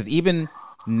interesting because even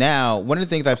now, one of the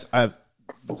things I've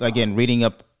again reading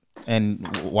up and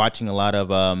watching a lot of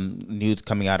news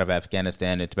coming out of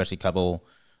Afghanistan, especially Kabul,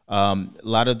 a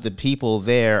lot of the people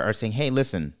there are saying, "Hey,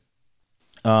 listen,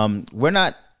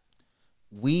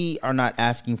 we are not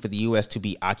asking for the U.S. to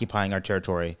be occupying our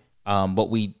territory,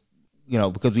 but we."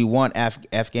 Because we want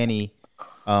Afghani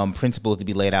principles to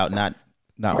be laid out, not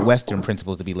Western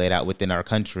principles to be laid out within our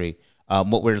country.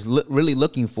 What we're really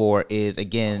looking for is,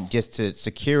 again, just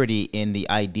security in the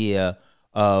idea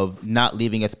of not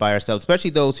leaving us by ourselves,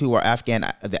 especially those who are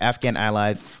the Afghan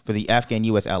allies for the Afghan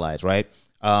U.S. allies, right?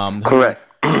 Correct.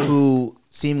 Who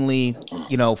seemingly,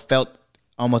 felt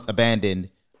almost abandoned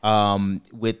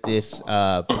with this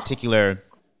particular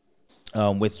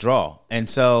withdrawal. And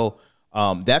so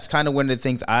that's kind of one of the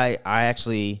things I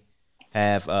actually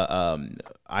have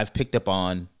I've picked up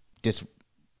on just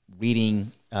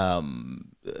reading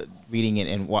it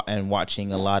and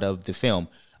watching a lot of the film.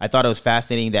 I thought it was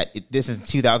fascinating that this is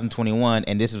 2021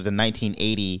 and this was a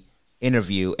 1980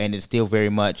 interview, and it's still very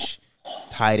much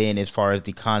tied in as far as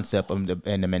the concept and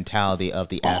the mentality of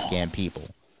the Afghan people.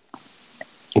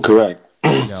 Correct.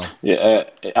 Yeah,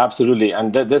 absolutely.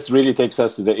 And this really takes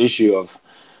us to the issue of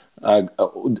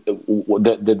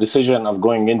the decision of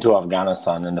going into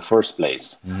Afghanistan in the first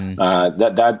place. Mm-hmm.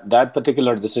 That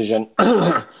particular decision,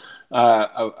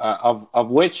 of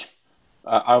which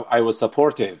I was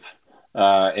supportive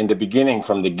in the beginning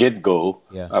from the get-go.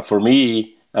 Yeah. For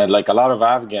me, like a lot of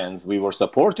Afghans, we were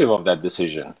supportive of that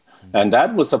decision. And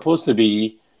that was supposed to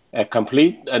be a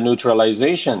complete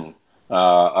neutralization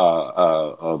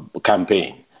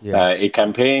campaign. A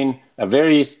campaign, a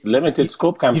very limited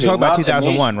scope campaign. You talk about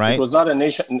 2001, right? It was not a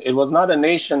nation. It was not a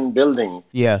nation building.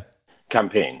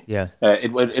 Campaign.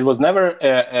 It was never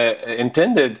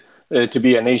intended to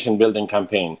be a nation building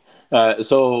campaign.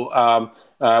 So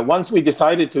once we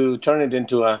decided to turn it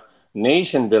into a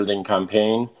nation building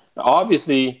campaign,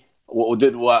 obviously,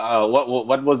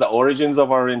 what was the origins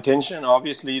of our intention?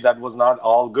 Obviously, that was not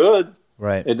all good.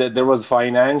 Right. There was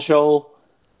financial.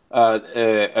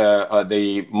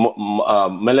 The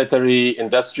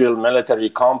military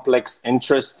complex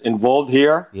interest involved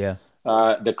here.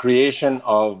 The creation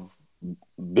of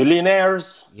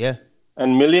billionaires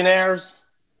and millionaires.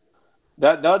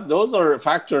 Those are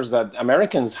factors that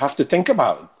Americans have to think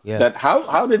about. That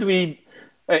how did we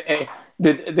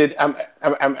did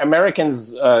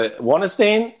Americans want to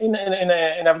stay in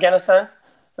Afghanistan?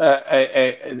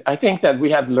 I think that we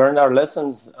had learned our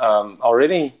lessons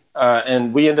already.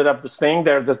 And we ended up staying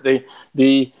there.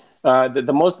 The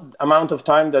most amount of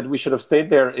time that we should have stayed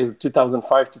there is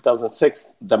 2005,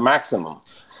 2006, the maximum.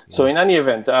 So in any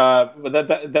event,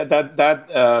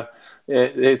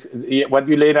 is what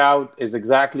you laid out is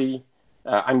exactly.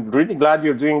 I'm really glad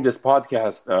you're doing this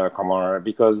podcast, Kamar,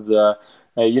 because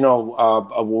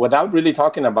without really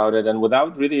talking about it and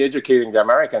without really educating the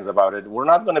Americans about it, we're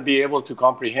not going to be able to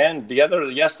comprehend.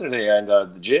 Yesterday in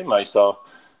the gym, I saw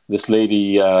this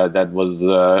lady that was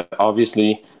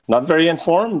obviously not very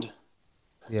informed.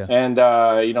 And,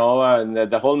 and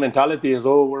the whole mentality is,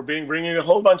 we're bringing a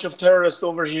whole bunch of terrorists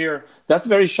over here. That's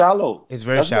very shallow. It's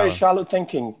very shallow. Very shallow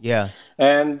thinking.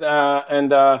 And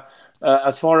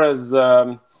as far as,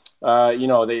 the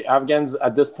Afghans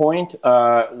at this point,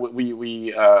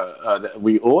 we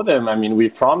owe them. I mean, we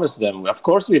promised them. Of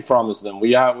course, we promised them.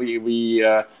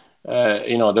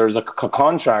 There's a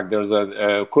contract. There's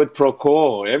a quid pro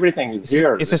quo. Everything is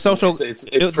here. It's a social.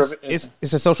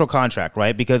 It's a social contract,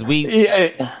 right? Because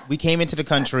we came into the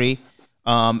country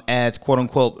as quote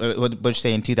unquote what Bush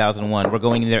say in 2001. We're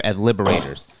going in there as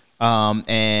liberators,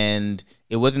 and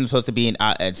it wasn't supposed to be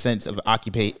a sense of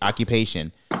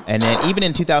occupation. And then even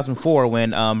in 2004,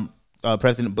 when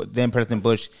President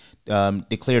Bush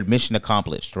declared mission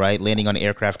accomplished, right? Landing on an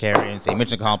aircraft carrier and saying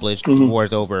mission accomplished, war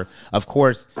is over. Of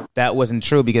course, that wasn't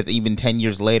true because even 10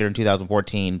 years later, in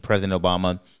 2014, President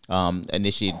Obama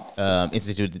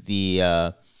instituted the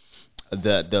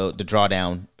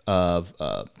drawdown of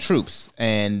troops,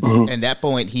 and at that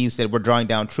point he said we're drawing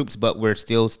down troops, but we're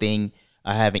still staying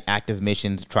having active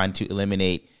missions, trying to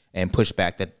eliminate and push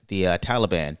back the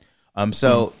Taliban.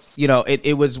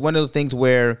 It was one of those things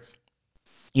where,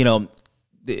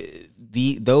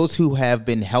 those who have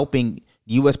been helping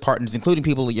U.S. partners, including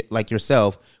people like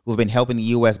yourself, who have been helping the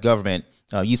U.S. government,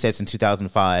 you said since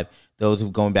 2005, those who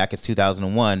going back as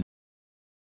 2001,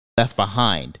 left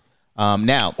behind. For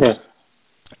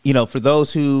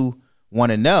those who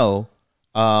want to know,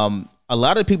 a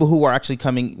lot of people who are actually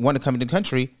want to come into the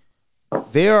country,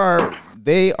 they are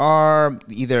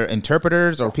either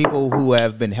interpreters or people who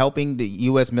have been helping the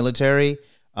U.S. military,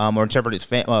 or interpreters'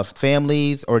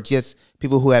 families, or just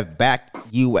people who have backed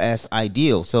U.S.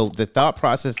 ideals. So the thought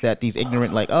process that these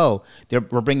ignorant,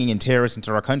 we're bringing in terrorists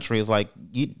into our country is like,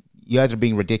 you guys are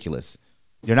being ridiculous.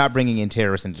 You're not bringing in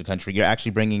terrorists into the country. You're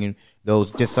actually bringing in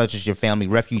those, just such as your family,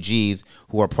 refugees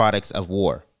who are products of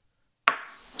war.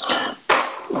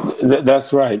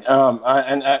 That's right.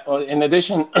 In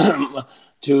addition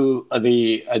to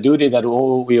the duty that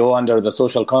we owe under the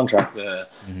social contract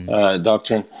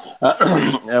doctrine,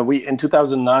 we in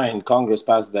 2009 Congress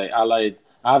passed the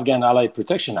Afghan Allied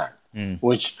Protection Act,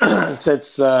 which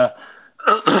sets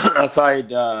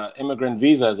aside immigrant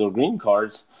visas or green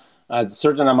cards, a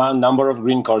certain number of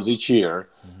green cards each year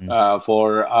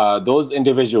for those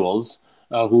individuals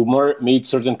who meet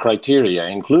certain criteria,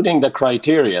 including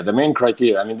the main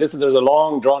criteria. I mean, there's a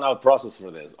long, drawn-out process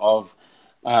for this, of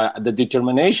the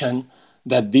determination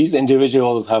that these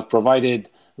individuals have provided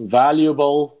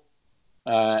valuable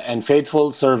and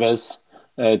faithful service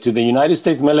to the United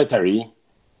States military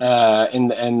in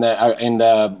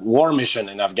the war mission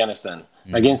in Afghanistan.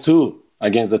 Against who?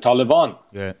 Against the Taliban.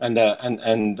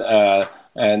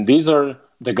 And these are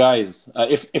the guys.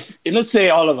 If let's say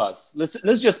all of us,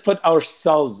 let's just put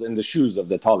ourselves in the shoes of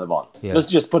the Taliban. Let's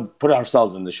just put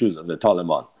ourselves in the shoes of the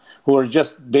Taliban, who are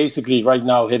just basically right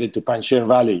now headed to Panjshir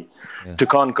Valley to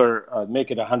conquer, make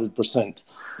it 100%.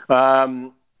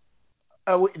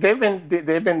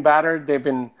 They've been battered. They've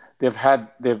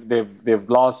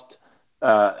lost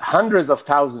hundreds of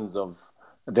thousands of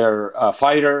their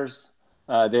fighters.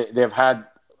 They've had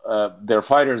their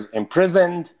fighters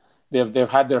imprisoned. They've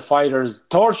had their fighters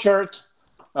tortured.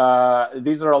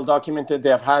 These are all documented. They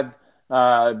have had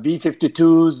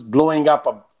B-52s blowing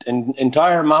up an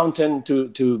entire mountain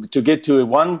to get to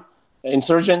one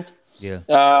insurgent. Yeah.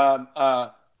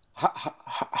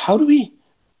 How do we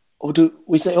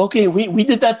say, okay, we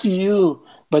did that to you,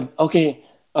 but okay,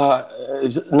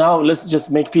 now let's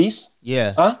just make peace?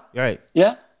 Yeah. Huh? Right.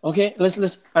 Yeah. Okay. Let's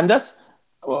and that's.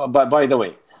 By the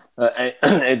way,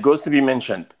 it goes to be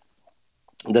mentioned.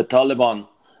 The Taliban.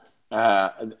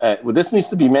 This needs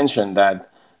to be mentioned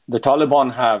that the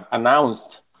Taliban have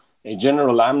announced a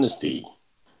general amnesty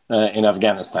in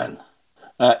Afghanistan.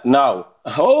 Now,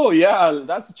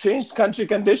 that's changed country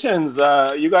conditions.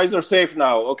 You guys are safe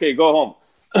now. Okay, go home.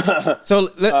 So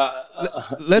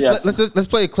let's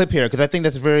play a clip here, because I think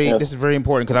this is very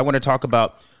important, because I want to talk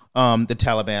about the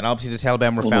Taliban. Obviously, the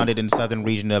Taliban were founded in the southern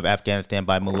region of Afghanistan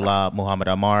by Mullah Muhammad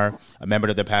Ammar, a member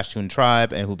of the Pashtun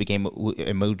tribe, and who became a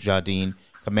Mujahideen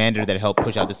commander that helped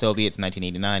push out the Soviets in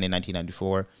 1989 and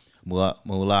 1994.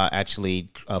 Mullah actually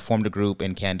formed a group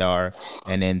in Kandahar,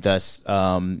 and then thus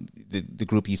the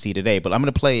group you see today. But I'm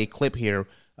going to play a clip here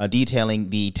detailing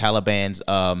the Taliban's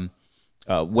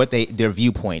their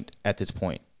viewpoint at this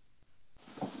point.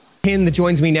 Hind, that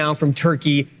joins me now from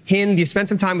Turkey. Hind, you spent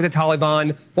some time with the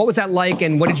Taliban. What was that like,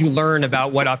 and what did you learn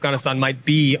about what Afghanistan might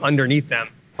be underneath them?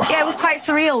 Yeah, it was quite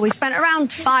surreal. We spent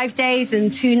around 5 days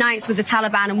and 2 nights with the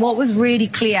Taliban, and what was really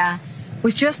clear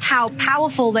was just how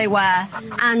powerful they were,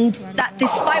 and that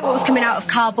despite what was coming out of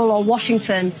Kabul or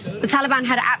Washington, the Taliban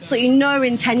had absolutely no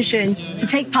intention to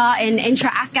take part in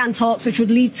intra-Afghan talks, which would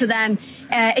lead to them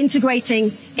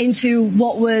integrating into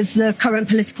what was the current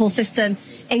political system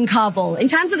in Kabul. In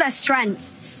terms of their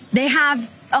strength, they have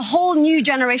a whole new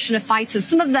generation of fighters.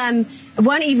 Some of them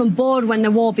weren't even born when the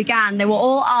war began. They were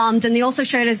all armed, and they also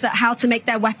showed us how to make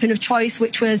their weapon of choice,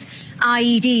 which was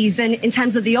IEDs. And in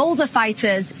terms of the older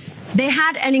fighters, they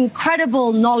had an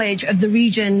incredible knowledge of the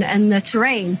region and the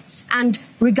terrain. And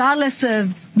regardless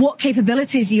of what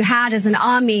capabilities you had as an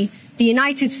army, the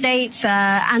United States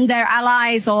and their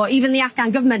allies, or even the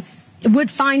Afghan government,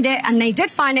 would find it, and they did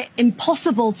find it,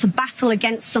 impossible to battle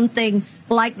against something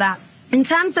like that. In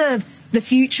terms of the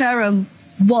future and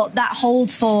what that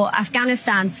holds for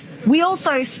Afghanistan, we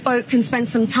also spoke and spent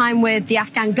some time with the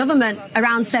Afghan government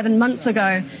around 7 months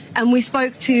ago, and we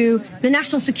spoke to the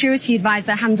National Security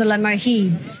Advisor, Hamdullah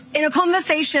Mohib. In a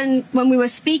conversation when we were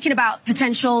speaking about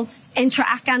potential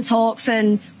intra-Afghan talks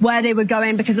and where they were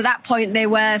going, because at that point they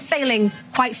were failing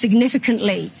quite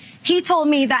significantly, he told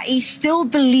me that he still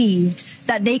believed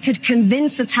that they could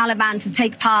convince the Taliban to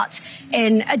take part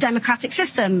in a democratic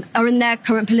system or in their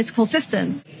current political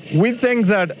system. We think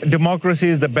that democracy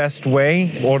is the best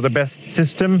way or the best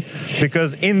system,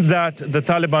 because in that the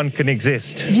Taliban can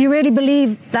exist. Do you really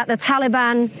believe that the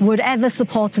Taliban would ever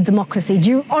support a democracy?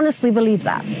 Do you honestly believe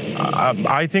that?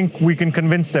 I think we can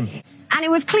convince them. And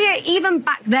it was clear even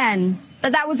back then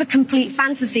that that was a complete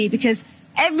fantasy, because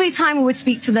every time we would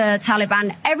speak to the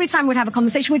Taliban, every time we'd have a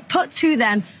conversation, we'd put to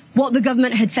them what the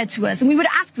government had said to us. And we would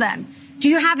ask them, do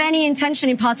you have any intention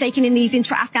in partaking in these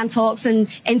intra-Afghan talks and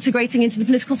integrating into the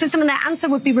political system? And their answer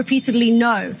would be repeatedly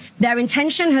no. Their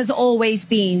intention has always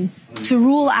been to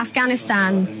rule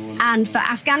Afghanistan, and for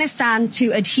Afghanistan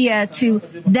to adhere to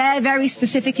their very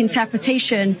specific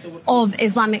interpretation of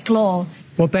Islamic law.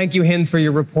 Well, thank you, Hind, for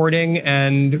your reporting,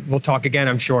 and we'll talk again,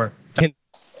 I'm sure.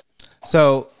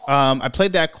 So I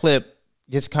played that clip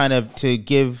just kind of to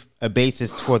give a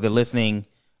basis for the listening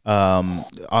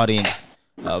audience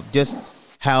of just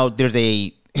how there's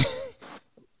a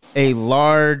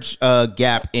large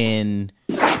gap in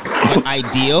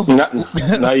ideal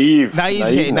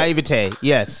naivete.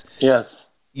 Yes.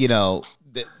 You know,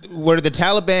 where the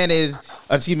Taliban is,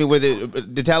 where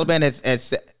the Taliban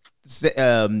has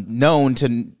known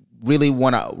to really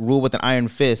want to rule with an iron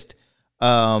fist.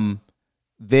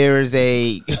 There's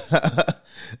a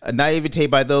naivete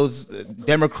by those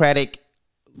democratic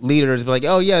leaders, like,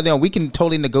 oh yeah, no, we can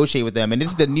totally negotiate with them, and this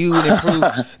is the new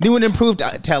and improved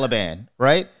Taliban,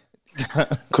 right?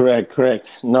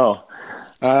 Correct. No,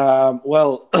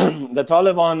 well, the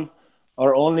Taliban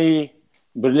are only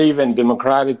believe in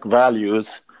democratic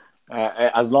values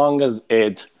as long as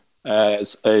they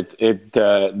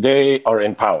are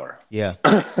in power. Yeah.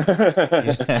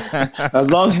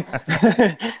 As long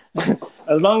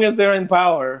as they're in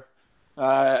power,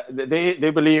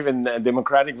 they believe in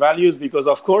democratic values, because,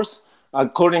 of course,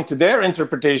 according to their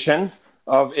interpretation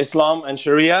of Islam and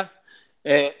Sharia,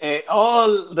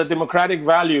 all the democratic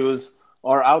values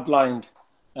are outlined.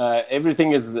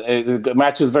 Everything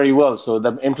matches very well. So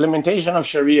the implementation of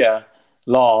Sharia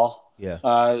law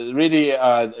really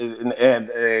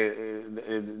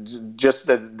just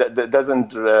that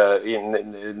doesn't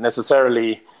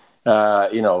necessarily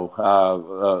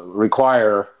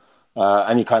require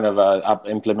any kind of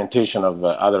implementation of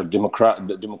other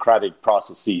democratic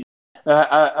processes.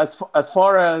 As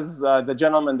far as the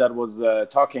gentleman that was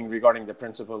talking regarding the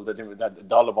principle that the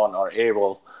Taliban are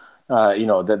able,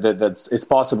 that it's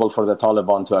possible for the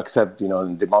Taliban to accept,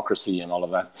 democracy and all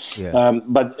of that. Yeah.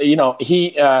 But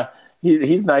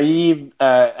he's naive,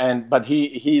 but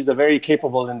he's a very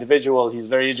capable individual. He's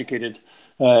very educated.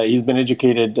 He's been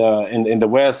educated in the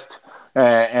West.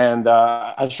 And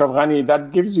Ashraf Ghani,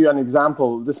 that gives you an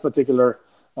example, this particular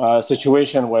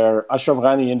situation where Ashraf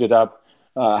Ghani ended up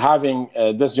having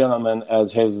this gentleman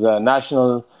as his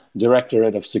national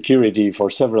directorate of security for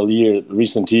several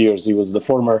recent years. He was the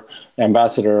former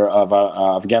ambassador of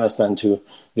Afghanistan to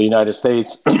the United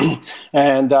States.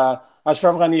 And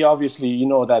Ashraf Ghani, obviously, you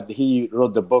know that he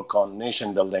wrote the book on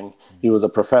nation building. He was a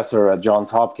professor at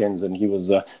Johns Hopkins, and he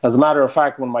was, as a matter of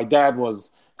fact, when my dad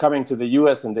was coming to the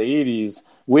U.S. in the 80s,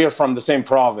 we're from the same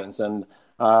province, and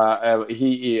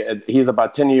he's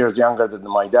about 10 years younger than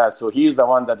my dad. So he's the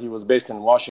one that he was based in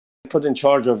Washington, put in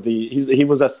charge of he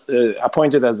was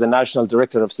appointed as the national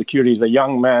director of security. He's a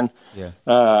young man,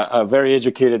 a very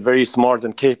educated, very smart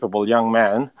and capable young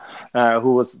man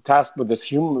who was tasked with this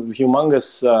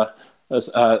humongous,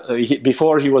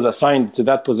 before he was assigned to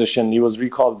that position, he was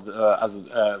recalled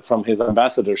from his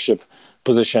ambassadorship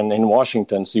position in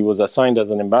Washington. So he was assigned as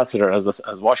an ambassador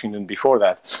as Washington before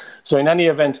that. So in any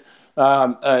event,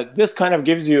 this kind of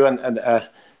gives you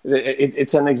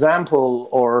it's an example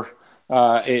or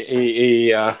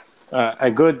a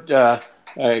good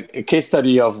case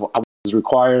study of what is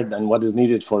required and what is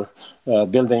needed for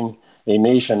building a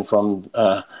nation from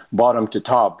bottom to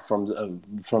top,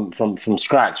 from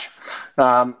scratch.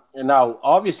 Now,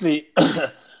 obviously,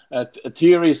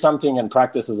 theory is something and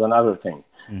practice is another thing.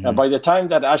 Mm-hmm. By the time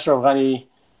that Ashraf Ghani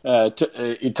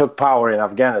he took power in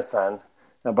Afghanistan,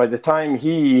 by the time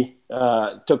he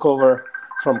took over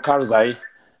from Karzai,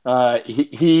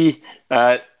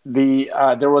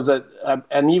 there was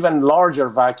an even larger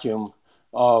vacuum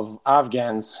of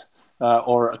Afghans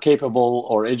or capable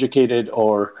or educated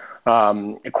or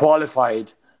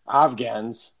qualified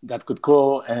Afghans that could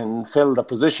go and fill the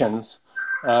positions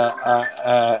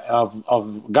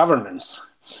of governance.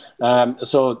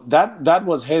 So that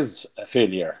was his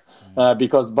failure,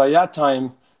 because by that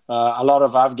time a lot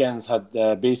of Afghans had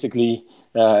basically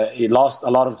lost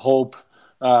a lot of hope.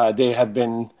 They had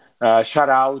been shut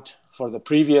out for the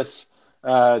previous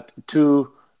a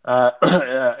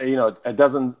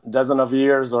dozen of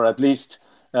years, or at least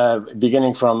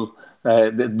beginning from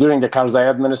during the Karzai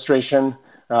administration,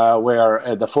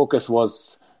 where the focus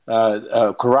was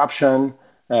corruption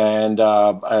and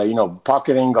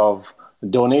pocketing of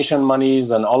donation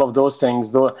monies and all of those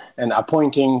things, and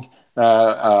appointing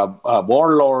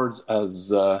warlords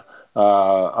as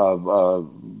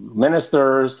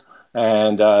ministers,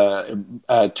 and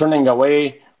turning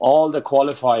away all the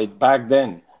qualified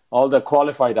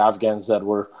Afghans that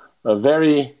were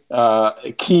very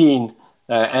keen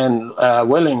and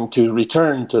willing to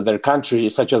return to their country,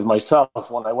 such as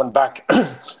myself when I went back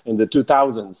in the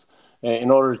 2000s in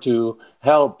order to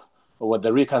help with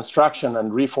the reconstruction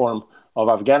and reform of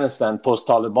Afghanistan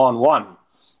post-Taliban won.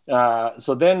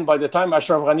 So then by the time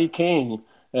Ashraf Ghani came,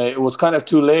 it was kind of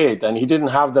too late, and he didn't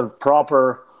have the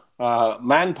proper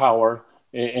manpower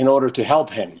in order to help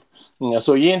him.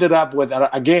 So he ended up with,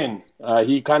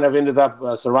 he kind of ended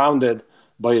up surrounded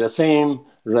by the same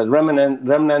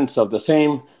remnants of the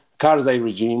same Karzai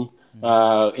regime,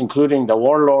 including the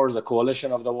warlords, the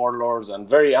coalition of the warlords, and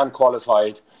very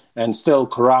unqualified and still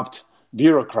corrupt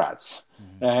bureaucrats.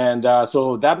 And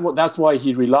so that's why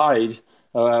he relied,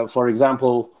 for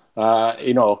example,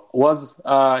 was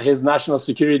his national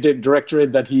security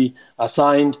directorate that he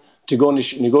assigned to go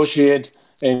negotiate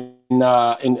with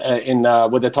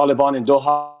the Taliban in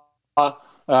Doha.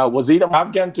 Was he the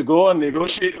Afghan to go and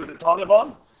negotiate with the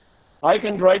Taliban? I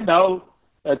can right now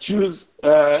choose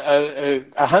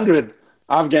 100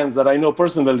 Afghans that I know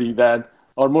personally that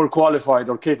are more qualified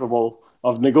or capable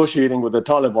of negotiating with the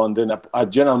Taliban than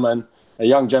a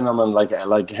young gentleman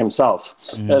like himself.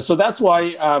 Mm-hmm. So that's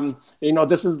why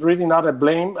this is really not a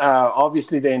blame.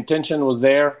 Obviously, the intention was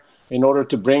there in order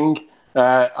to bring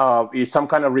some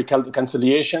kind of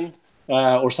reconciliation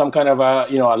or some kind of a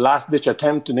last-ditch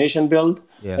attempt to nation build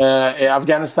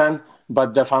Afghanistan.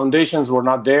 But the foundations were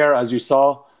not there. As you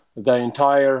saw, the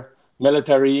entire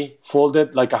military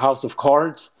folded like a house of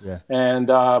cards, and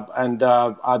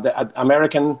the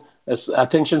American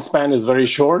attention span is very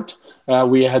short.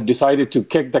 We had decided to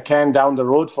kick the can down the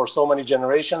road for so many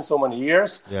generations, so many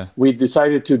years. Yeah. We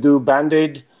decided to do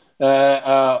Band-Aid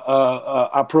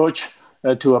approach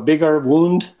to a bigger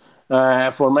wound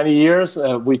for many years.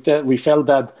 We felt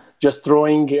that just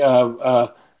throwing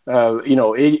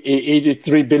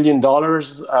 $83 billion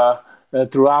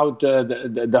throughout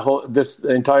the whole this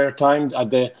entire time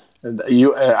at the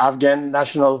Afghan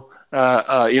national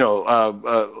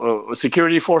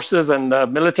security forces and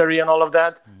military and all of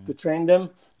that to train them.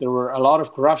 There were a lot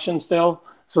of corruption still.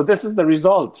 So this is the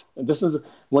result. This is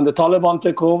when the Taliban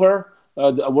took over.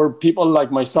 Were people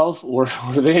like myself, were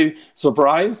they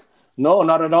surprised? No,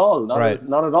 not at all.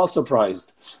 Not at all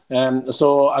surprised.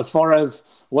 So as far as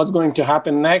what's going to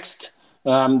happen next,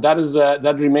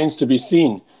 that remains to be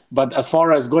seen. But as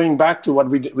far as going back to what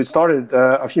we started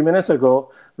a few minutes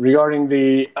ago regarding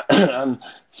the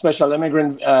special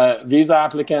immigrant visa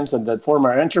applicants and the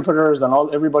former interpreters and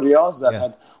everybody else that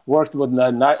had worked with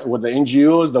the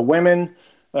NGOs, the women,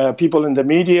 people in the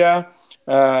media,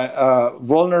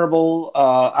 vulnerable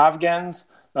Afghans,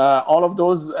 all of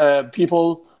those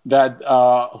people that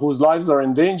whose lives are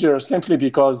in danger simply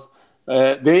because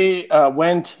they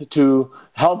went to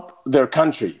help their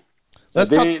country. Let's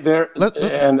talk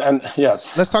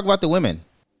about the women.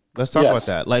 Let's talk about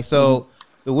that.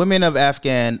 The women of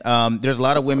Afghan, there's a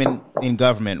lot of women in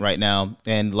government right now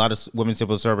and a lot of women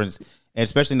civil servants, and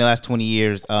especially in the last 20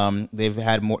 years, they've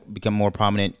become more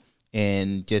prominent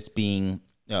in just being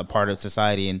part of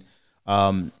society. And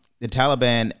the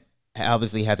Taliban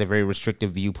obviously has a very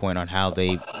restrictive viewpoint on how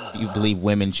they believe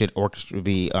women should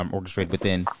be orchestrated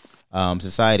within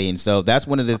society. And so that's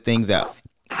one of the things that,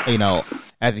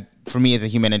 for me as a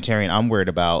humanitarian, I'm worried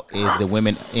about is the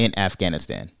women in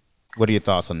Afghanistan. What are your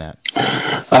thoughts on that?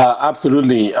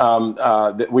 Absolutely.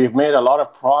 We've made a lot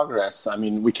of progress. I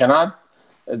mean, we cannot,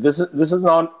 this is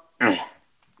not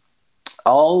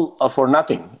all for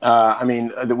nothing.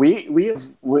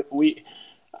 We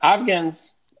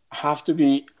Afghans have to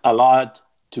be a lot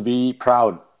to be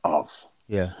proud of.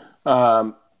 Yeah.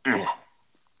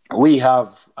 We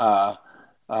have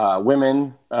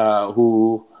women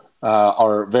who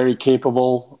are very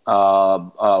capable,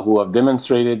 who have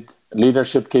demonstrated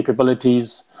leadership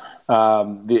capabilities.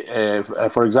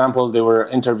 For example, they were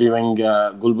interviewing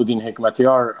Gulbuddin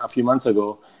Hekmatyar a few months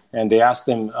ago, and they asked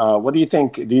him, "What do you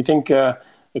think? Do you think?"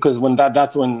 Because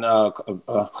that's when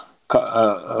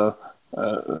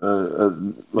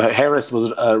Harris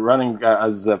was running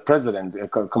as president.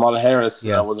 Kamala Harris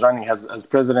was running as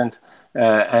president,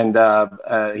 and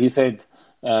he said.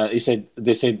 He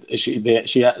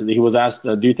was asked,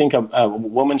 "Do you think a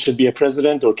woman should be a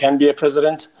president or can be a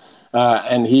president?"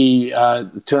 And he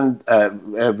turned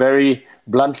very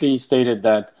bluntly stated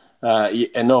that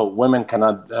no, women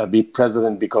cannot be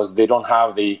president because they don't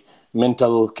have the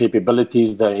mental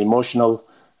capabilities, the emotional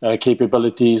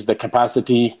capabilities, the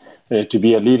capacity to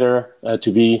be a leader,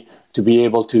 to be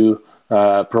able to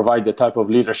provide the type of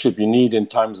leadership you need in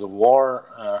times of war,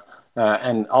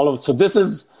 and all of. So this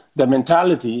is the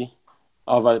mentality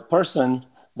of a person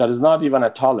that is not even a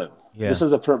Talib. Yeah. This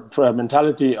is a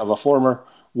mentality of a former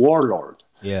warlord.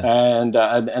 Yeah. And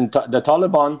the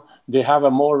Taliban, they have a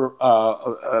more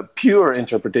pure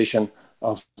interpretation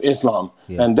of Islam.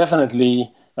 Yeah. And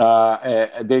definitely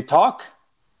they talk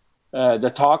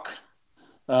the talk,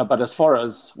 but as far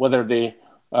as whether they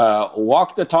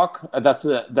walk the talk, that's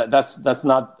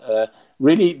not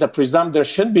really the there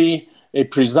should be a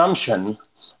presumption.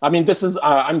 I mean, this is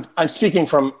I'm speaking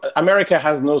from America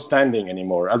has no standing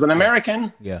anymore. As an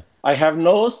American, I have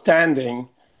no standing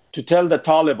to tell the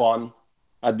Taliban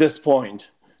at this point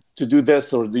to do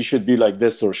this, or they should be like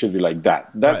this, or should be like that.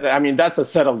 I mean, that's a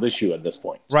settled issue at this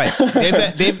point. Right.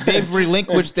 They've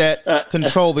relinquished that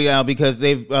control because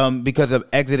because of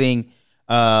exiting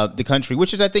the country,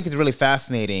 which I think is really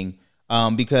fascinating.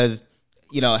 Because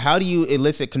how do you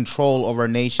elicit control over a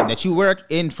nation that you worked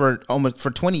in for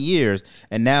 20 years,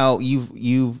 and now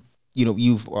you've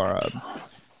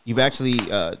actually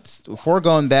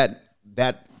foregone that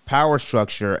power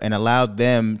structure and allowed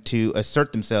them to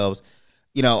assert themselves.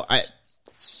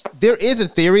 There is a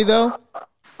theory though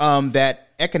that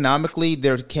economically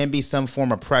there can be some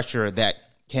form of pressure that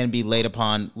can be laid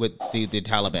upon with the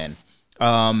Taliban.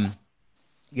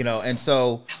 And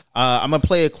so I'm gonna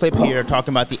play a clip here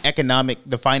talking about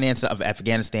the finance of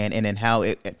Afghanistan, and then how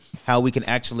we can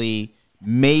actually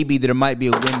maybe there might be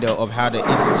a window of how to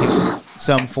institute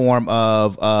some form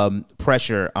of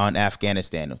pressure on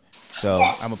Afghanistan. So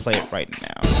I'm gonna play it right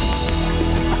now.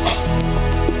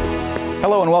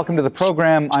 Hello and welcome to the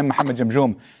program. I'm Mohammed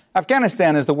Jamjoom.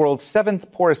 Afghanistan is the world's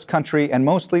 7th poorest country and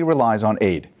mostly relies on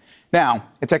aid. Now,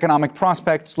 its economic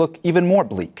prospects look even more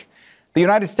bleak. The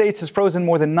United States has frozen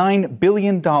more than $9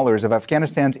 billion of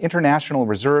Afghanistan's international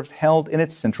reserves held in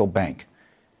its central bank.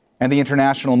 And the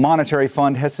International Monetary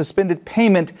Fund has suspended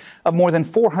payment of more than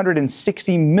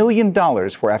 $460 million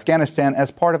for Afghanistan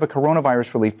as part of a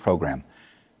coronavirus relief program.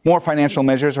 More financial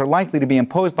measures are likely to be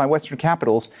imposed by Western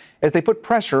capitals as they put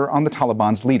pressure on the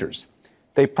Taliban's leaders.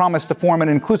 They promised to form an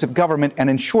inclusive government and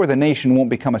ensure the nation won't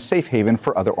become a safe haven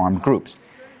for other armed groups.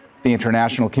 The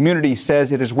international community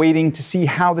says it is waiting to see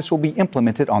how this will be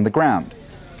implemented on the ground.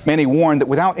 Many warn that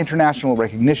without international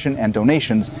recognition and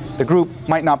donations, the group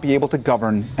might not be able to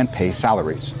govern and pay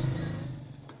salaries.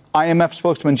 IMF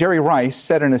spokesman Jerry Rice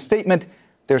said in a statement,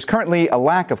 there's currently a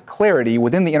lack of clarity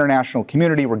within the international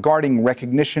community regarding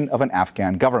recognition of an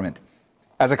Afghan government.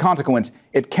 As a consequence,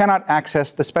 it cannot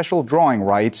access the special drawing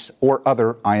rights or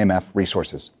other IMF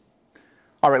resources.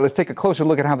 All right, let's take a closer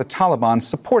look at how the Taliban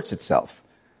supports itself.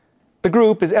 The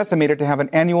group is estimated to have an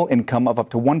annual income of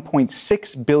up to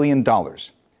 $1.6 billion.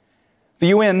 The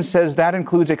UN says that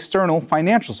includes external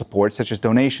financial support, such as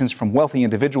donations from wealthy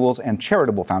individuals and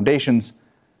charitable foundations.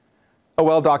 A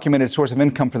well-documented source of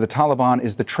income for the Taliban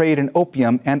is the trade in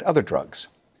opium and other drugs.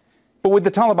 But with the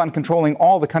Taliban controlling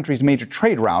all the country's major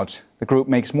trade routes, the group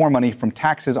makes more money from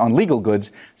taxes on legal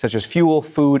goods, such as fuel,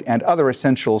 food, and other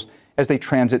essentials, as they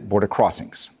transit border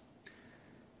crossings.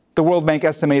 The World Bank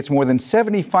estimates more than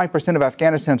 75% of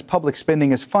Afghanistan's public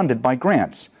spending is funded by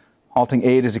grants. Halting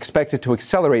aid is expected to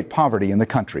accelerate poverty in the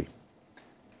country.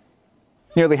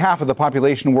 Nearly half of the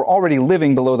population were already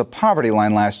living below the poverty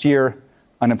line last year.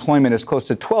 Unemployment is close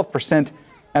to 12%,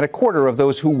 and a quarter of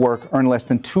those who work earn less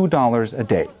than $2 a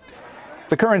day.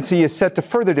 The currency is set to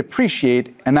further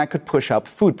depreciate, and that could push up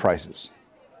food prices.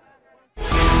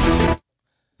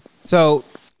 So,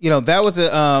 that was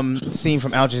a scene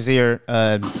from Al Jazeera,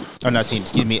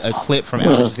 a clip from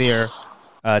Al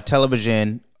Jazeera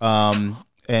television,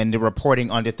 and the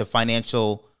reporting on just the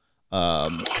financial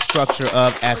structure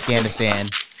of Afghanistan,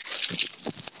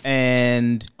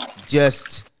 and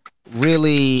just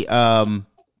really,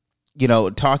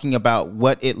 talking about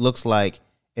what it looks like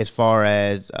as far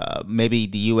as maybe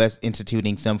the U.S.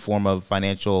 instituting some form of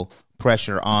financial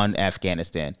pressure on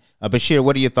Afghanistan. Bashir,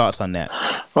 what are your thoughts on that?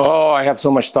 Oh, I have so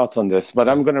much thoughts on this, but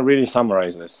I'm going to really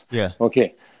summarize this. Yeah.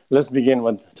 Okay, let's begin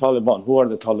with Taliban. Who are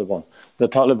the Taliban? The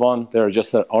Taliban, they're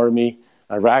just an army,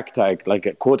 a ragtag, like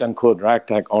a quote-unquote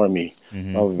ragtag army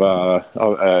of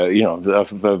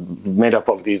made up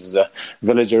of these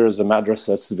villagers, the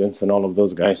madrasa students, and all of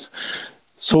those guys.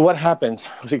 So what happens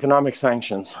with economic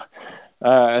sanctions?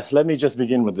 Let me just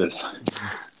begin with this.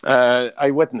 I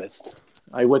witnessed.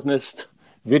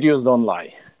 Videos don't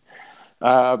lie.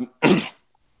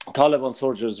 Taliban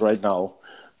soldiers right now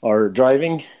are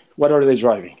driving. What are they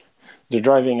driving? They're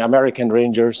driving American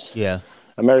Rangers. Yeah.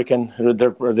 American.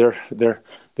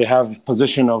 They have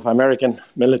possession of American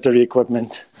military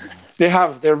equipment.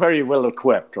 They're very well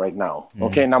equipped right now.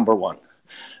 Okay, number one.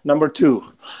 Number two,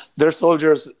 their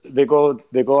soldiers. They go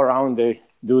around. They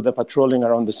do the patrolling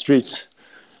around the streets,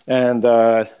 and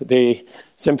they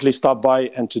simply stop by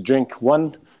and to drink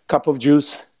 1 cup of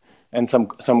juice and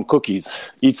some cookies,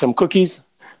 eat some cookies,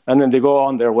 and then they go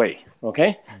on their way,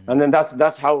 okay? And then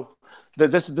that's how,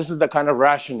 this is the kind of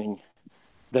rationing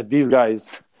that these guys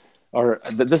are,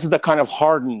 this is the kind of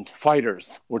hardened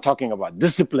fighters we're talking about,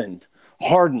 disciplined,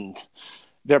 hardened.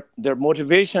 Their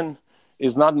motivation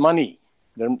is not money.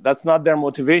 That's not their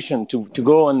motivation to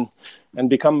go and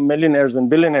become millionaires and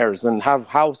billionaires and have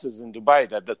houses in Dubai.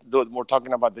 We're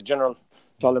talking about the general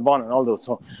Taliban and all those.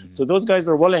 So those guys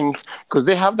are willing because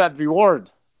they have that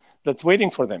reward that's waiting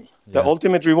for them. Yeah. The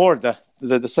ultimate reward,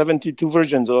 the 72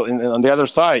 virgins on the other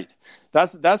side.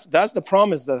 That's the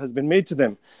promise that has been made to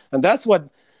them. And that's what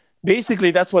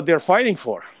they're fighting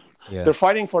for. Yeah. They're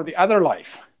fighting for the other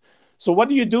life. So what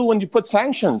do you do when you put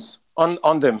sanctions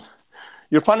on them?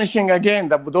 You're punishing again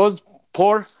those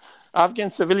poor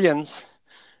Afghan civilians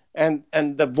and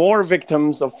the war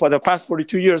victims for the past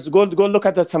 42 years. Go look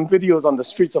at some videos on the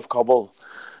streets of Kabul.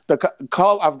 The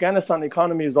Afghanistan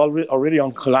economy is already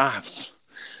on collapse.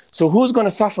 So who's going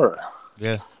to suffer?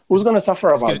 Yeah. Who's going to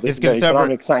suffer about the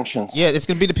economic sanctions? Yeah, it's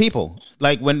going to be the people.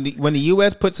 Like when the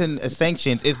U.S. puts in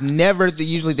sanctions, it's never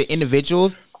usually the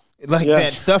individuals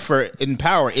that suffer in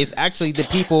power. It's actually the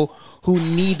people who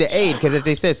need the aid, because as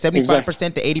they said,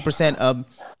 75% to 80% of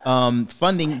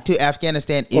funding to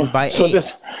Afghanistan is by aid.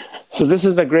 So this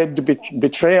is the great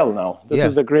betrayal now. This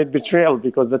is the great betrayal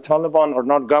because the Taliban are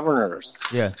not governors.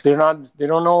 Yeah, they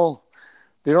don't know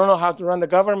how to run the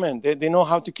government. They know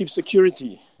how to keep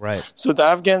security. Right. So the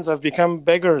Afghans have become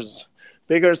beggars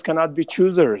Beggars cannot be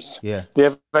choosers. Yeah. They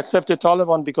have accepted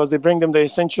Taliban because they bring them the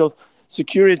essential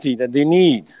security that they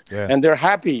need. Yeah. And they're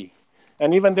happy.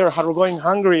 And even they're going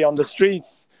hungry on the streets.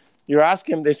 You ask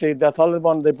them, they say, the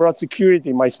Taliban, they brought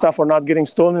security. My stuff are not getting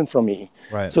stolen from me.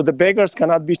 Right. So the beggars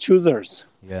cannot be choosers.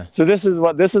 Yeah. So this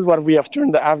is what we have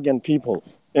turned the Afghan people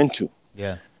into.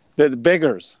 Yeah. The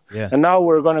beggars. Yeah. And now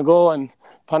we're going to go and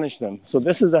punish them. So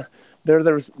this is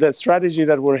the strategy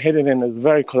that we're headed in is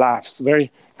very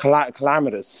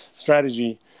calamitous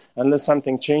strategy unless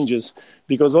something changes.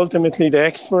 Because ultimately the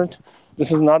expert,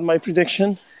 this is not my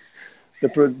prediction. The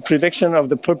prediction of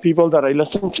the people that I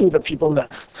listen to, the people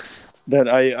that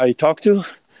I talk to,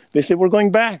 they say, we're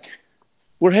going back.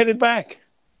 We're headed back.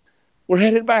 We're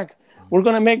headed back. We're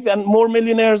going to make them more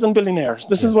millionaires and billionaires.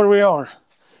 This is where we are.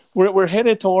 We're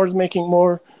headed towards making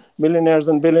more millionaires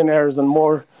and billionaires and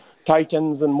more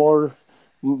titans and more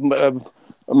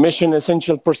mission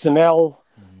essential personnel,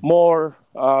 more,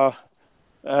 what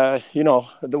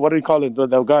do you call it?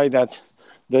 The guy that,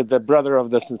 the brother of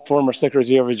the former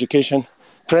Secretary of Education,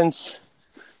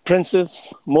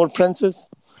 princes, more princes.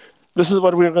 This is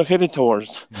what we're headed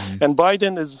towards. Mm-hmm. And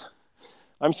Biden is,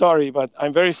 I'm sorry, but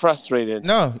I'm very frustrated.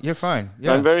 No, you're fine.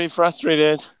 Yeah. I'm very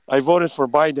frustrated. I voted for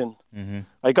Biden. Mm-hmm.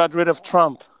 I got rid of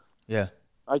Trump. Yeah.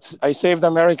 I saved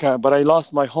America, but I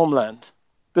lost my homeland.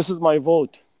 This is my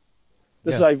vote.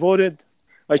 I voted.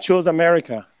 I chose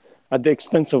America at the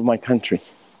expense of my country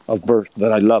of birth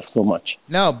that I love so much.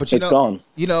 No, but it's gone.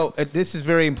 This is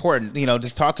very important.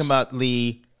 Just talking about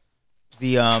the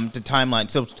timeline.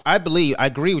 So I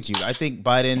agree with you. I think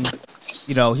Biden,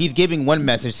 he's giving one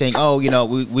message saying,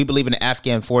 we believe in the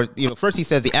Afghan force. First he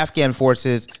says the Afghan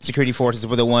forces, security forces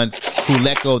were the ones who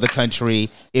let go of the country.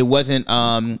 It wasn't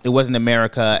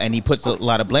America, and he puts a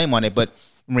lot of blame on it. But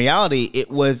in reality, it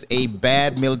was a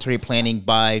bad military planning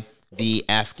by the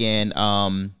Afghan,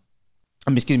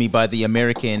 by the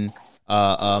American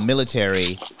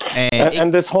military.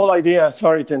 And this whole idea,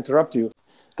 sorry to interrupt you,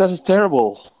 that is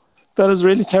terrible. That is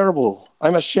really terrible.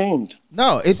 I'm ashamed.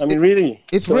 No, really.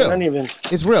 It's real.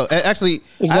 It's real. Actually,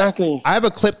 exactly. I have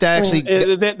a clip that actually.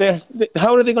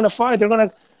 How are they going to fight? They're going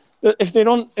to. If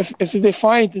they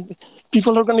fight,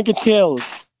 people are going to get killed.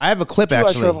 I have a clip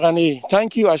actually.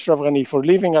 Thank you, Ashraf Ghani, for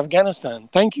leaving Afghanistan.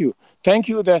 Thank you,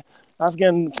 the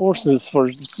Afghan forces for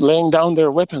laying down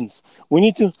their weapons. I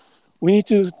need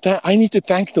to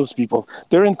thank those people.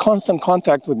 They're in constant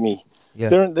contact with me. Yeah.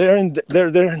 They're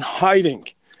in hiding.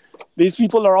 These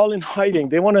people are all in hiding.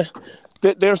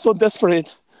 They're so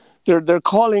desperate. They're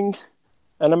calling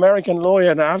an American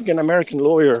lawyer, an Afghan American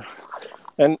lawyer.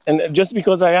 And just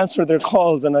because I answer their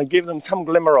calls and I give them some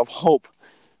glimmer of hope,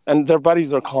 and their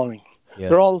buddies are calling. Yeah.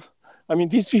 They're all,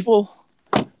 these people,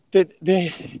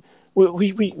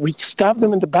 we stab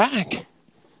them in the back.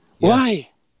 Yeah. Why?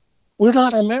 We're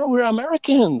not we're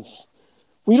Americans.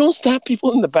 We don't stab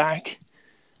people in the back.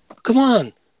 Come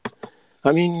on.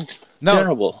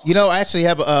 Terrible. I actually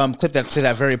have a clip to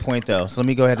that very point, though. So let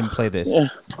me go ahead and play this. Yeah.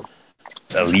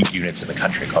 Elite units in the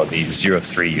country called the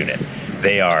 03 unit.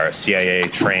 They are CIA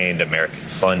trained, American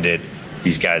funded.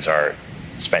 These guys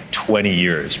spent 20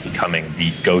 years becoming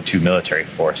the go-to military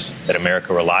force that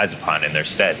America relies upon in their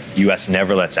stead. The U.S.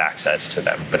 never lets access to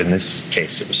them, but in this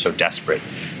case, it was so desperate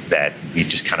that we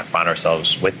just kind of found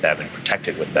ourselves with them and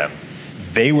protected with them.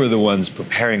 They were the ones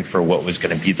preparing for what was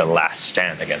going to be the last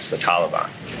stand against the Taliban.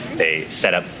 They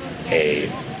set up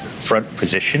a front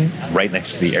position right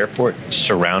next to the airport,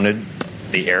 surrounded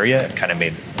the area, kind of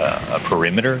made a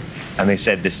perimeter, and they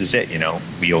said, this is it,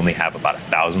 we only have about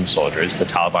 1,000 soldiers. The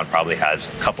Taliban probably has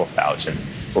a couple thousand,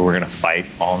 but we're going to fight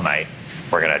all night.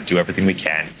 We're going to do everything we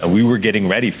can. And we were getting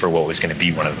ready for what was going to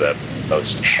be one of the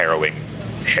most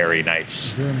hairy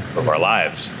nights of our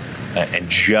lives. And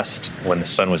just when the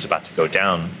sun was about to go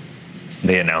down,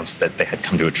 they announced that they had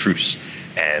come to a truce.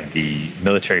 And the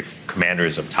military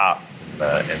commanders up top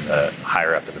and the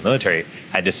higher up in the military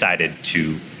had decided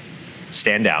to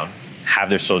stand down, have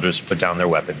their soldiers put down their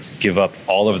weapons, give up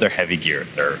all of their heavy gear,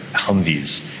 their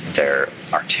Humvees, their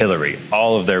artillery,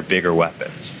 all of their bigger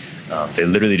weapons. They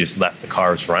literally just left the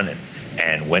cars running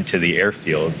and went to the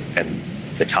airfield, and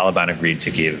the Taliban agreed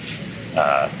to give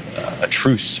a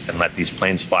truce and let these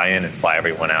planes fly in and fly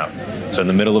everyone out. So in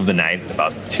the middle of the night,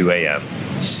 about 2 a.m.,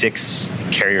 6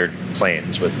 carrier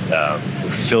planes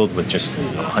filled with just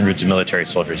hundreds of military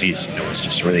soldiers each. It was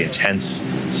just a really intense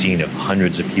scene of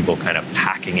hundreds of people kind of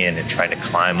packing in and trying to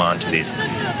climb onto these.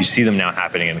 You see them now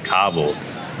happening in Kabul,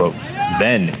 but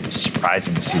then it was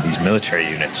surprising to see these military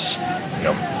units,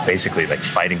 basically like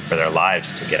fighting for their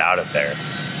lives to get out of there.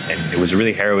 And it was a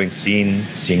really harrowing scene,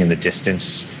 seeing in the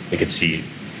distance. We could see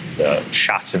the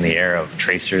shots in the air of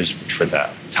tracers, which were the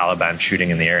Taliban shooting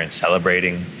in the air and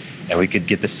celebrating. And we could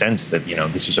get the sense that,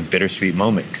 this was a bittersweet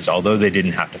moment, because although they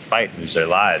didn't have to fight and lose their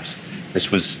lives,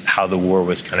 this was how the war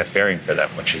was kind of faring for them,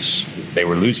 which is they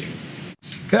were losing.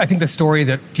 I think the story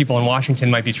that people in Washington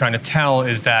might be trying to tell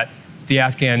is that the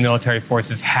Afghan military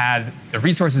forces had the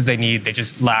resources they need, they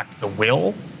just lacked the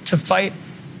will to fight.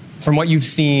 From what you've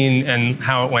seen and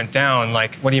how it went down,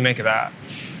 what do you make of that?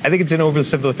 I think it's an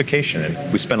oversimplification,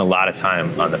 and we spent a lot of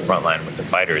time on the front line with the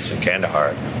fighters in Kandahar,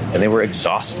 and they were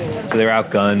exhausted. So they were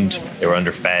outgunned, they were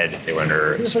underfed, they were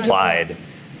undersupplied,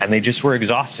 and they just were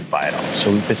exhausted by it all.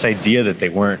 So this idea that they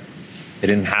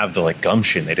didn't have the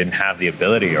gumption, they didn't have the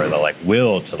ability or the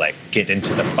will to get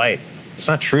into the fight, it's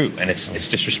not true, and it's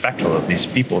disrespectful of these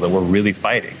people that were really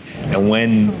fighting. And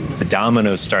when the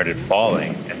dominoes started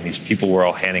falling and these people were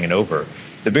all handing it over,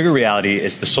 the bigger reality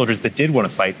is the soldiers that did want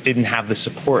to fight didn't have the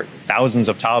support. Thousands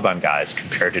of Taliban guys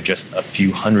compared to just a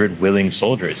few hundred willing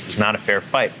soldiers is not a fair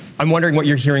fight. I'm wondering what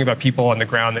you're hearing about people on the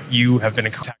ground that you have been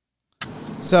in contact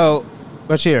with. So,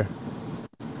 Bashir.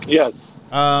 Yes.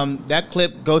 That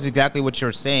clip goes exactly what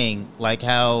you're saying,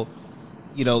 how,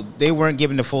 they weren't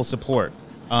given the full support.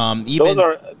 Go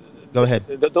ahead.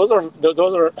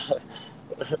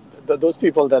 Those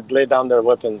people that lay down their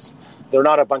weapons, they're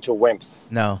not a bunch of wimps.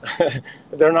 No,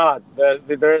 they're not.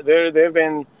 They've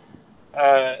been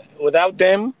without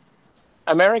them,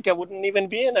 America wouldn't even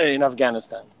be in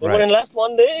Afghanistan. It wouldn't last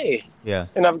one day.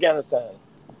 In Afghanistan.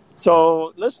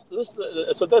 So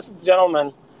so this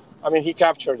gentleman, he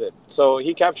captured it. So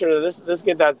he captured it. Let's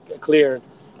get that clear,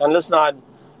 and let's not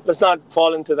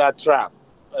fall into that trap,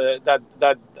 that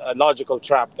logical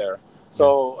trap there.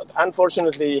 So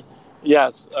unfortunately,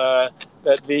 yes,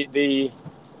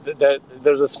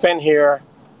 there's a spin here,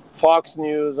 Fox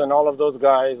News and all of those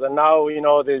guys, and now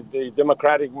the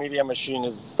Democratic media machine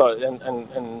is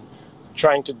and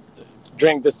trying to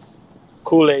drink this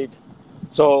Kool-Aid.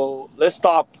 So let's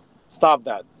stop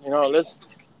that.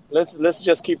 Let's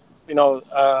just keep.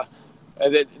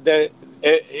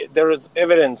 There is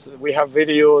evidence. We have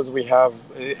videos. We have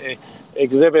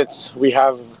exhibits.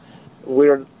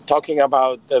 We're talking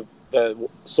about the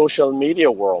social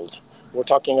media world. We're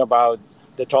talking about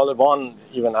the Taliban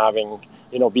even having,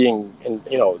 being in,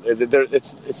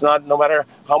 it's not, no matter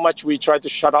how much we try to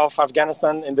shut off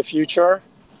Afghanistan in the future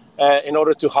in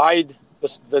order to hide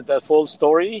the full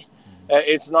story,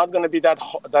 it's not going to be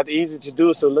that easy to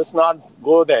do. So let's not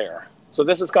go there. So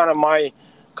this is kind of my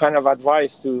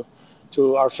advice to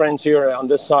our friends here on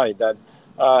this side, that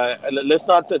let's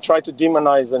not try to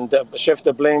demonize and shift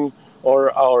the blame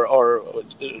or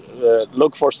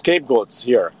look for scapegoats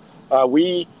here.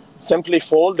 We simply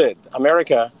folded.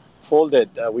 America folded.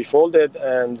 We folded,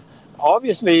 and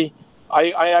obviously,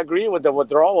 I agree with the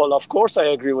withdrawal. Of course, I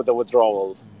agree with the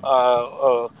withdrawal.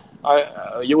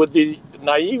 You would be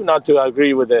naive not to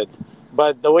agree with it.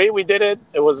 But the way we did it,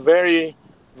 it was very,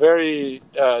 very.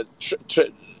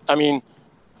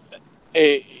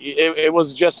 It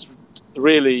was just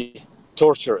really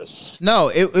torturous.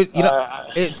 No,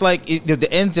 it's like the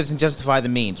ends doesn't justify the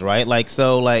means, right?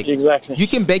 Exactly. You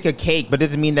can bake a cake, but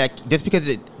doesn't mean that just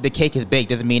because the cake is baked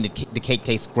doesn't mean the cake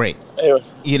tastes great.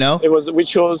 We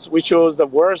chose the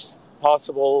worst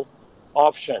possible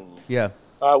option. Yeah.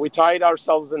 We tied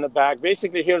ourselves in the back.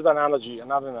 Basically, here's another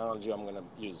analogy I'm going to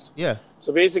use. Yeah.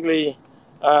 So basically,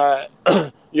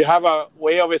 you have a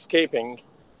way of escaping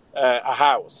a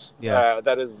house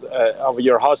that is of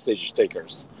your hostage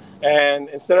takers. And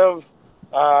instead of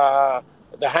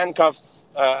the handcuffs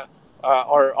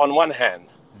are on one hand,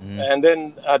 and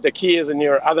then the key is in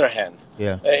your other hand.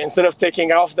 Yeah. Instead of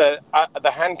taking off the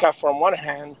handcuff from one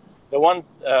hand, the one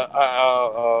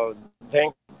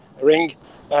ring,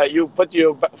 you put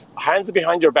your hands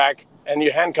behind your back and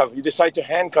you handcuff. You decide to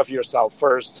handcuff yourself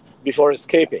first before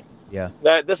escaping. Yeah.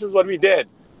 This is what we did,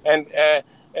 and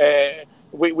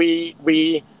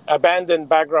we abandoned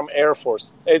Bagram Air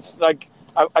Force. It's like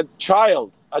a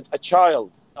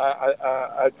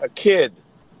kid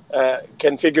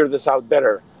can figure this out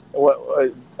better,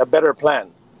 a better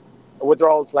plan, a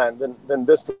withdrawal plan than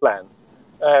this plan.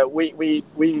 We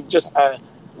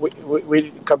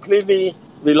completely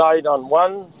relied on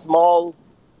one small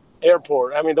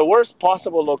airport. The worst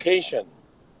possible location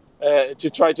to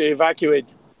try to evacuate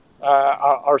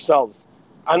ourselves.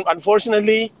 And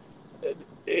unfortunately,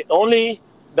 the only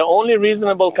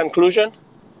reasonable conclusion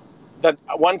that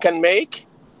one can make,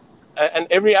 and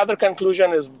every other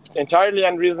conclusion is entirely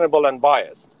unreasonable and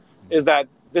biased, is that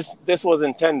this was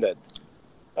intended.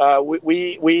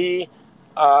 We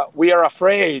are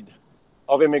afraid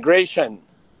of immigration.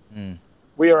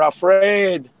 We are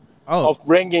afraid of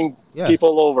bringing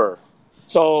people over.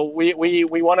 So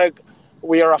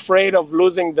we are afraid of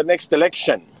losing the next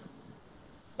election.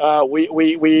 We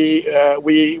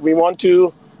want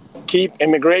to keep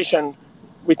immigration.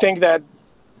 We think that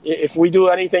if we do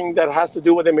anything that has to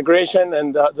do with immigration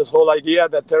and this whole idea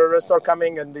that terrorists are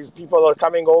coming and these people are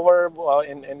coming over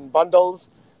in bundles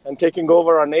and taking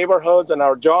over our neighborhoods and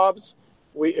our jobs,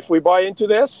 if we buy into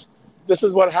this, this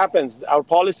is what happens. Our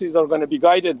policies are going to be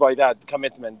guided by that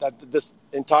commitment, that this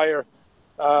entire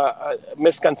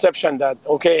misconception that,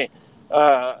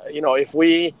 if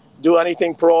we do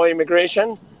anything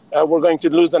pro-immigration, we're going to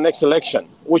lose the next election,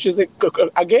 which is,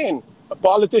 again,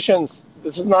 politicians,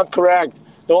 this is not correct.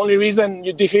 The only reason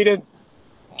you defeated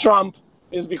Trump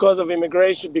is because of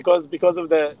immigration, because of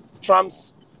the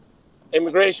Trump's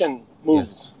immigration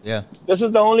moves. Yeah. This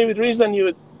is the only reason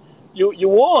you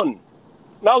won.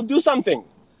 Now do something.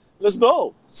 Let's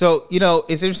go. So,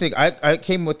 it's interesting. I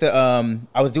came with the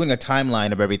I was doing a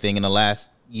timeline of everything in the last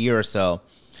year or so.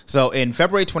 So in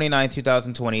February 29,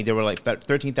 2020, there were like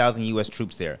 13,000 U.S.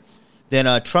 troops there.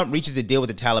 Then Trump reaches a deal with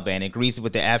the Taliban, agrees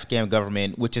with the Afghan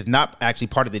government, which is not actually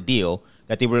part of the deal,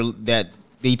 that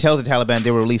he tells the Taliban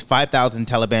they will release 5,000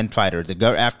 Taliban fighters. The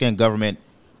Afghan government,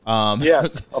 of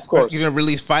course, you're going to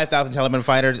release 5,000 Taliban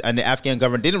fighters, and the Afghan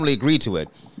government didn't really agree to it.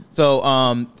 So,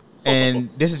 and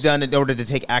this is done in order to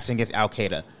take action against Al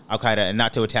Qaeda, and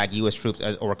not to attack U.S. troops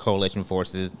or coalition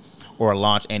forces or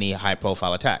launch any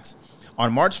high-profile attacks.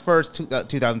 On March 1st,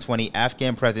 2020,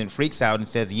 Afghan president freaks out and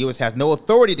says the U.S. has no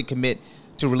authority to commit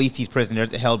to release these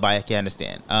prisoners held by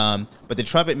Afghanistan. But the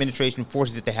Trump administration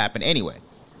forces it to happen anyway.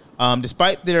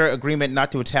 Despite their agreement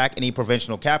not to attack any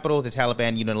provincial capitals, the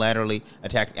Taliban unilaterally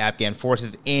attacks Afghan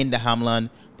forces in the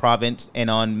Helmand province. And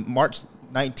on March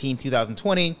 19,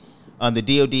 2020,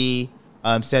 the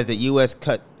DOD says that U.S.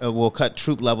 will cut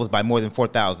troop levels by more than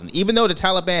 4,000, even though the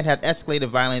Taliban has escalated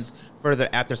violence further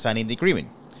after signing the agreement.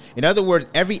 In other words,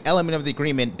 every element of the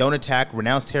agreement, don't attack,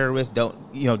 renounce terrorists, don't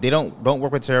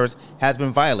work with terrorists, has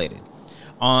been violated.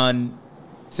 On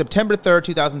September 3rd,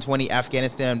 2020,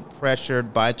 Afghanistan,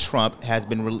 pressured by Trump, had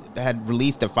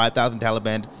released the 5,000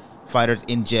 Taliban fighters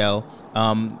in jail.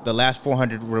 The last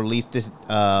 400 were released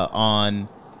on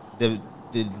the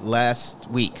last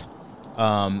week,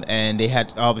 and they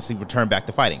had obviously returned back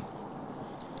to fighting.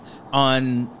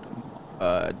 On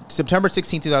September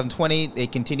 16, 2020, they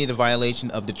continued the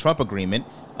violation of the Trump agreement.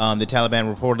 The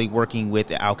Taliban reportedly working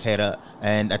with Al Qaeda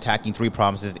and attacking 3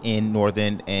 provinces in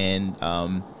northern and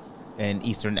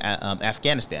eastern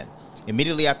Afghanistan.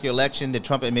 Immediately after the election, the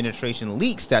Trump administration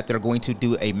leaks that they're going to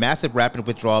do a massive rapid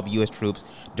withdrawal of U.S. troops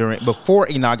before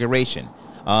inauguration.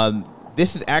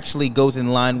 This actually goes in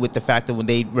line with the fact that when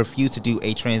they refused to do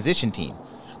a transition team.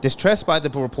 Distressed by the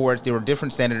reports, there were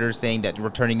different senators saying that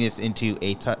we're turning this into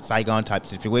a Saigon-type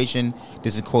situation.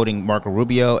 This is quoting Marco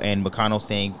Rubio and McConnell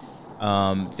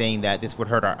saying that this would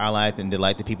hurt our allies and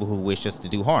delight the people who wish us to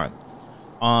do harm.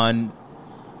 On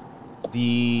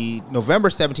the November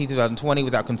 17, 2020,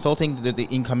 without consulting the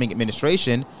incoming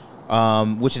administration,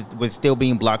 which was still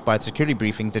being blocked by security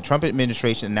briefings, the Trump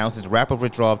administration announces rapid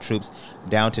withdrawal of troops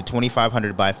down to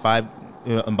 2,500 by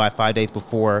 5 days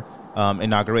before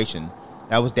inauguration.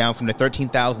 That was down from the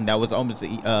 13,000 that was almost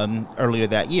earlier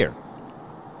that year.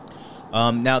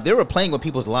 Now they were playing with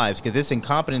people's lives because this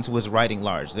incompetence was riding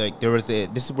large. Like this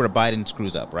is where Biden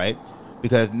screws up, right?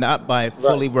 Because not by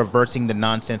fully reversing the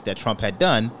nonsense that Trump had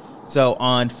done. So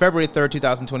on February 3rd,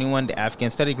 2021, the Afghan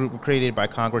study group created by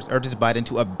Congress urges Biden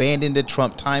to abandon the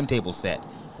Trump timetable set,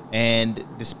 and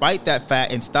despite that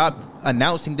fact, and stop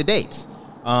announcing the dates.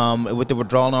 With the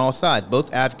withdrawal on all sides,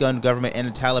 both Afghan government and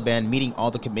the Taliban meeting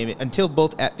all the commitments until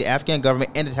both the Afghan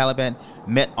government and the Taliban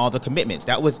met all the commitments.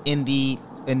 That was in the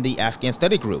Afghan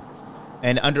study group,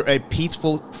 and under a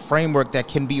peaceful framework that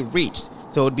can be reached.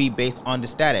 So it would be based on the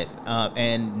status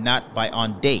and not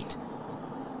on date.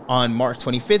 On March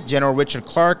 25th, General Richard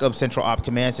Clark of Central Op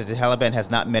Command says the Taliban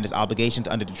has not met its obligations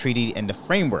under the treaty and the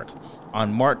framework.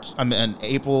 On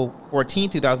April 14,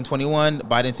 2021,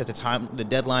 Biden sets the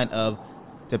deadline of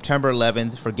September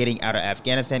 11th for getting out of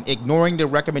Afghanistan, ignoring the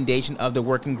recommendation of the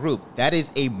working group. That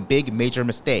is a big, major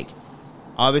mistake.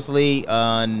 Obviously,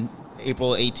 on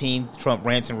April 18th, Trump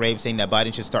rants and raves saying that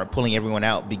Biden should start pulling everyone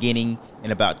out beginning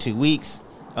in about 2 weeks.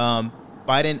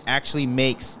 Biden actually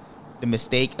makes the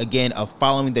mistake, again, of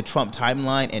following the Trump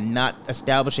timeline and not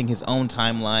establishing his own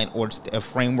timeline or a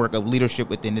framework of leadership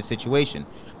within the situation.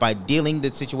 By dealing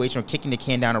the situation or kicking the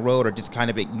can down the road or just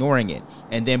kind of ignoring it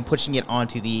and then pushing it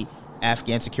onto the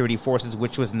Afghan security forces,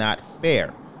 which was not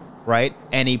fair, right?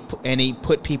 And he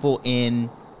put people in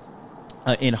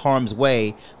in harm's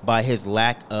way by his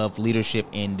lack of leadership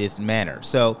in this manner.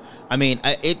 So, I mean,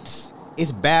 it's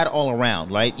bad all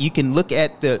around, right? You can look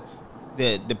at the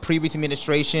previous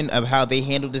administration of how they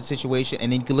handled the situation,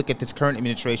 and then you can look at this current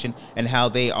administration and how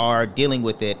they are dealing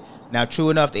with it. Now, true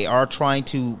enough, they are trying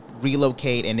to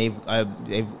relocate, and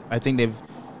I think they've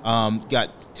got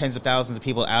tens of thousands of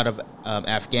people out of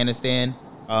Afghanistan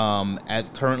as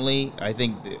currently. I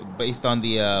think based on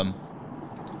the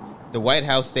White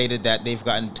House stated that they've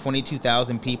gotten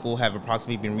 22,000 people have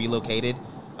approximately been relocated,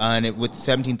 and with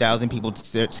 17,000 people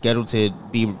scheduled to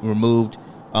be removed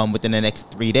within the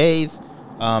next 3 days.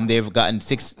 They've gotten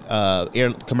 6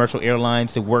 commercial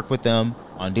airlines to work with them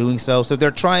on doing so. So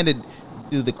they're trying to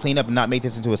do the cleanup and not make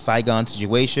this into a Saigon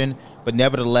situation. But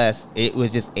nevertheless, it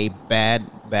was just a bad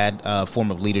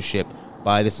form of leadership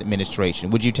by this administration.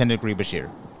 Would you tend to agree, Bashir?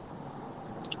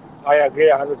 I agree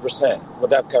 100% with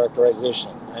that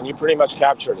characterization, and you pretty much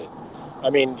captured it. I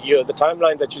mean, the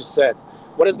timeline that you said,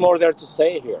 what is more there to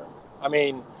say here? I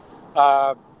mean,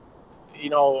 the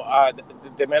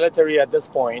military at this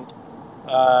point,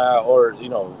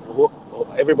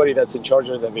 everybody that's in charge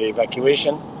of the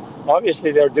evacuation,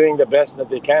 obviously they're doing the best that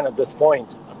they can at this point.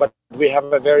 But we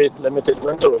have a very limited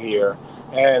window here,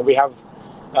 and we have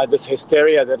this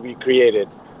hysteria that we created.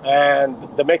 And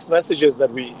the mixed messages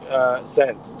that we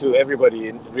sent to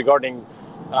everybody regarding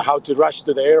how to rush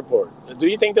to the airport. Do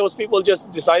you think those people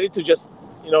just decided to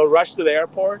rush to the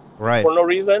airport for no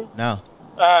reason? No.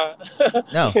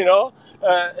 No.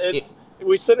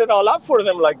 We set it all up for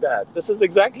them like that. This is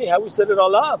exactly how we set it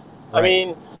all up. Right. I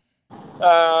mean,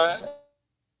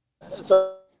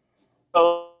 so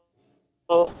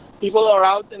people are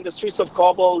out in the streets of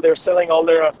Kabul. They're selling all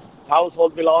their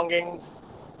household belongings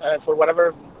for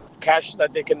whatever cash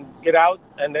that they can get out,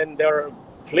 and then they're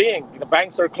fleeing. The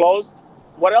banks are closed.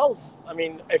 What else? I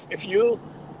mean, if you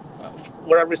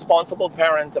were a responsible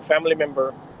parent, a family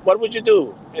member, what would you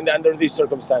do under these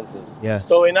circumstances? Yeah.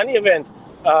 So in any event,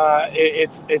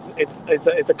 it's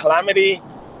a calamity.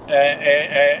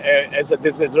 It's a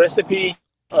recipe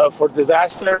for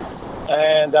disaster,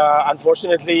 and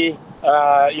unfortunately,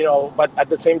 but at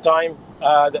the same time,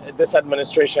 this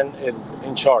administration is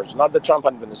in charge, not the Trump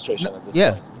administration at this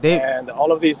point. And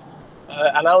all of these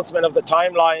announcement of the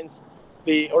timelines,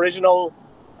 the original,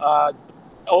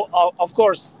 of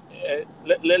course,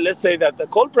 let's say that the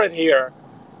culprit here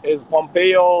is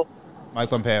Pompeo, Mike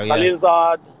Pompeo,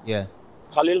 Khalilzad,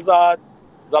 Khalilzad,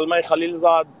 Zalmay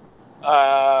Khalilzad,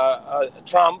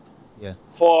 Trump,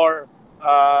 for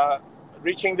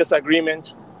reaching this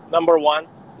agreement, number one,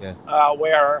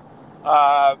 where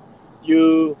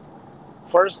you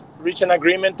first reach an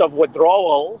agreement of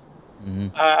withdrawal,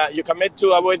 you commit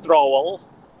to a withdrawal,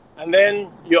 and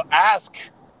then you ask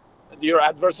your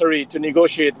adversary to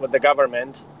negotiate with the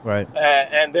government,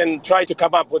 and then try to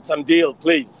come up with some deal,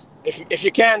 please. If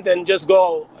you can't, then just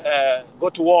go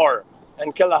to war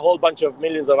and kill a whole bunch of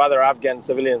millions of other Afghan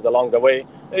civilians along the way.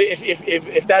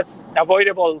 If that's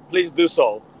avoidable, please do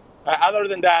so. Other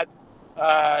than that,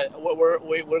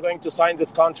 we're going to sign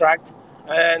this contract,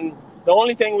 and the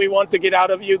only thing we want to get out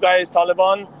of you guys,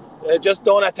 Taliban, just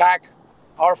don't attack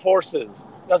our forces.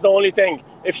 That's the only thing.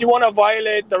 If you want to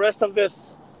violate the rest of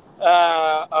this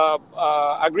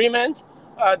agreement,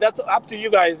 that's up to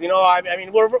you guys. I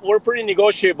mean, we're pretty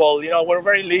negotiable. We're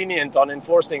very lenient on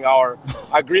enforcing our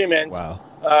agreement.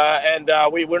 And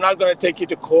we're not going to take you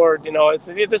to court.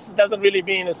 This doesn't really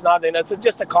mean it's not. It's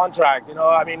just a contract.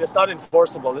 I mean, it's not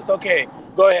enforceable. It's okay.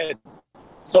 Go ahead.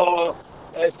 So,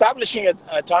 establishing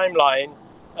a timeline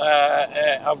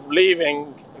of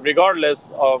leaving,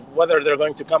 regardless of whether they're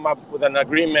going to come up with an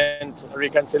agreement, a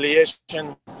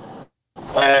reconciliation,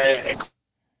 a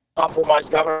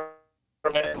compromised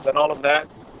government, and all of that.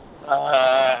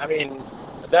 I mean,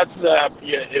 that's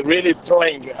really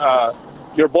throwing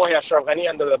your boy Ashraf Ghani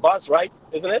under the bus, right?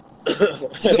 Isn't it?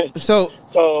 So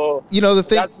the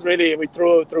thing, that's really we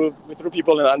threw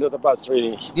people under the bus,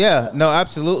 really. Yeah, no,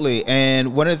 absolutely.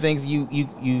 And one of the things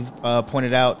you've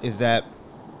pointed out is that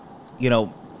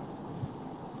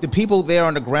the people there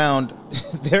on the ground,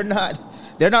 they're not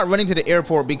running to the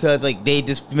airport because they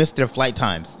just missed their flight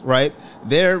times, right?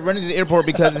 They're running to the airport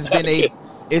because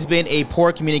it's been a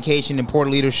poor communication and poor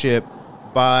leadership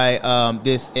by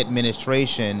this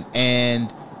administration.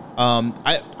 And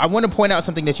I want to point out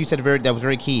something that you said that was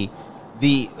very key.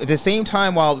 At the same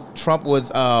time while Trump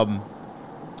was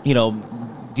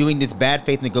doing this bad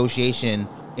faith negotiation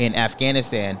in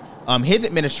Afghanistan, his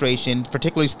administration,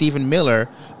 particularly Stephen Miller,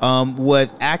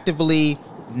 was actively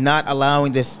not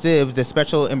allowing the SIVs, the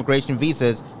special immigration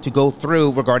visas, to go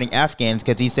through regarding Afghans,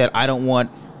 because he said, I don't want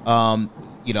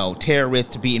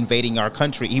terrorists to be invading our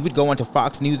country. He would go onto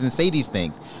Fox News and say these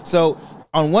things. So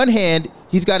on one hand,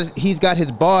 he's got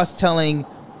his boss telling,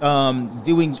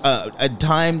 doing a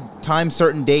time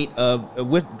certain date of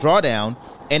drawdown,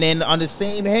 and then on the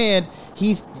same hand,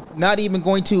 he's not even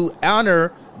going to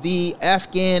honor the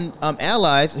Afghan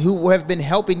allies who have been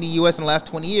helping the U.S. in the last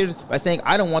 20 years by saying,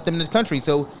 I don't want them in this country.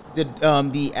 So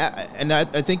and I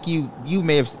think you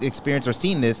may have experienced or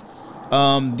seen this,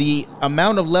 the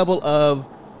amount of level of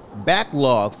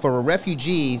backlog for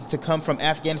refugees to come from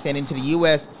Afghanistan into the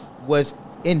U.S. was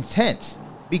intense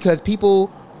because the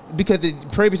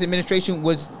previous administration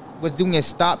was doing a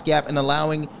stopgap and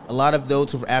allowing a lot of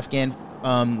those from Afghan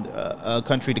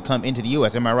country to come into the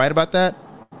U.S. Am I right about that?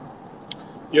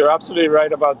 You're absolutely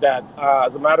right about that.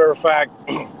 As a matter of fact,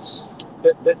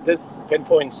 this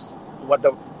pinpoints why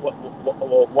the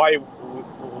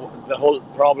whole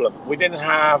problem. We didn't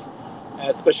have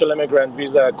a special immigrant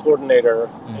visa coordinator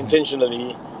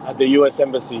intentionally at the U.S.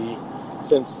 Embassy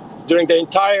since during the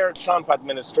entire Trump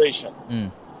administration.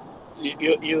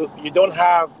 You don't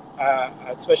have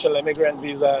a special immigrant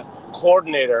visa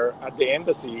coordinator at the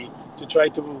embassy to try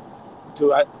to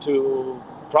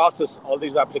process all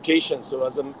these applications. So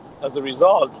as a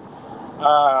result,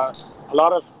 a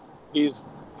lot of these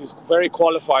very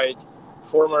qualified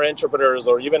former interpreters,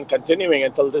 or even continuing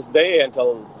until this day,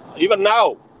 until even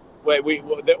now,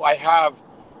 I have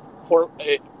for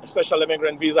special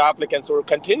immigrant visa applicants who are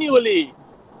continually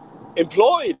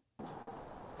employed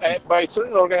by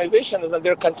certain organizations, and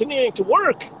they're continuing to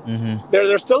work.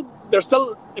 They're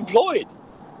still employed,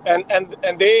 and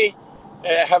they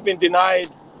have been denied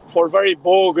for very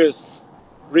bogus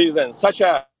reasons, such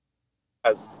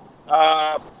as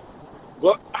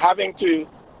having to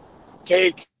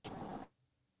take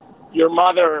your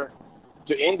mother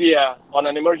to India on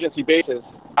an emergency basis,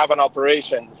 have an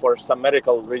operation for some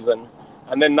medical reason,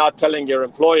 and then not telling your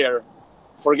employer,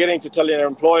 forgetting to tell your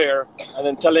employer, and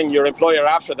then telling your employer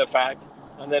after the fact,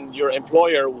 and then your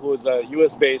employer, who is a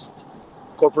US-based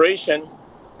corporation,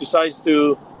 decides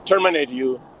to terminate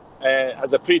you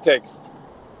as a pretext,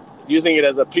 using it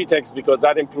as a pretext because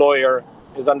that employer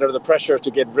is under the pressure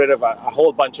to get rid of a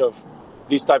whole bunch of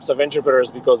these types of interpreters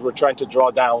because we're trying to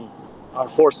draw down our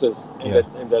forces in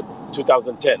the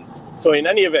 2010s. So in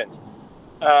any event,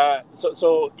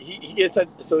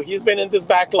 he's been in this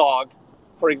backlog.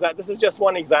 For example, this is just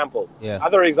one example.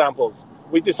 Other examples,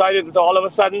 we decided to all of a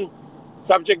sudden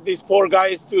subject these poor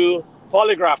guys to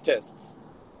polygraph tests,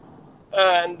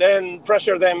 and then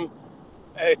pressure them,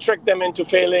 trick them into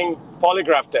failing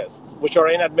polygraph tests, which are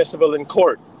inadmissible in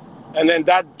court, and then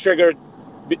that triggered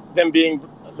them being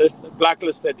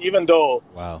blacklisted, even though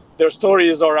their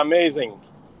stories are amazing.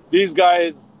 These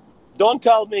guys, don't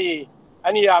tell me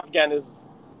any Afghan is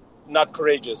not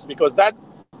courageous, because that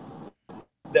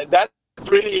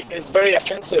really is very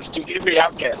offensive to every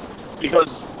Afghan.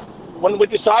 Because when we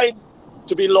decide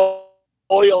to be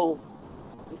loyal,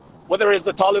 whether it's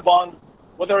the Taliban,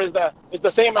 whether it's the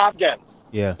same Afghans,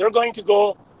 they're going to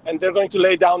go and they're going to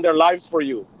lay down their lives for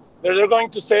you. They're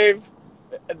going to save.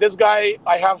 This guy,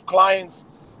 I have clients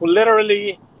who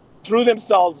literally threw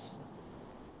themselves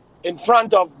in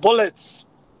front of bullets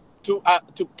to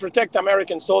protect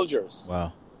American soldiers.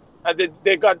 Wow! And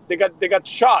they got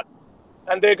shot,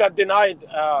 and they got denied.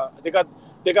 They got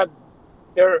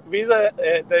their visa,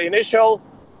 the initial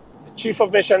chief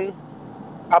of mission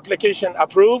application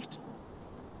approved,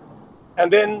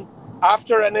 and then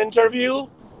after an interview,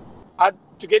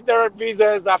 to get their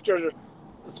visas after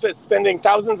spending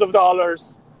thousands of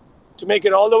dollars to make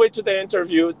it all the way to the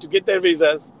interview to get their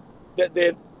visas,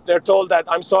 they're told that,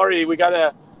 I'm sorry, we got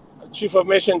a chief of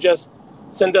mission just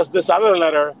send us this other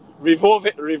letter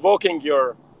revoking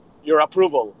your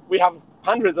approval. We have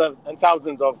hundreds and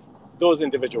thousands of those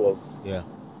individuals.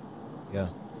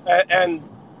 And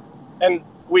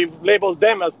we've labeled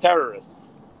them as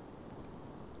terrorists.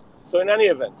 So in any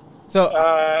event. So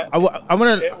I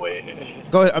want to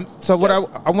go ahead. So what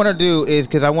I want to do is,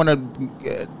 because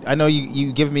I know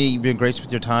you've been gracious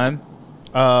with your time.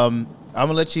 I'm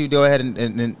gonna let you go ahead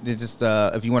and just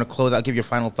if you want to close out, give your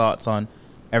final thoughts on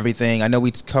everything. I know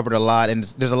we covered a lot, and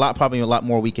there's probably a lot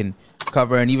more we can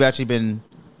cover. And you've actually been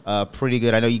pretty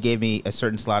good. I know you gave me a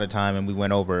certain slot of time, and we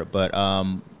went over it. But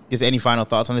is any final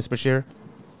thoughts on this, Bashir?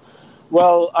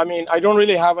 Well, I mean, I don't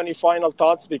really have any final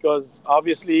thoughts because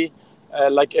obviously,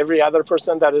 like every other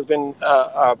person that has been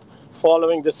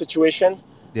following the situation,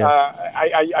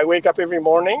 I wake up every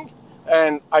morning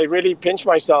and I really pinch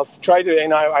myself,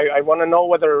 I want to know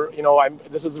whether,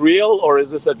 this is real or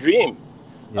is this a dream?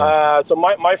 So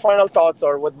my final thoughts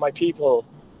are with my people,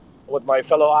 with my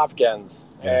fellow Afghans.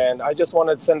 And I just want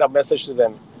to send a message to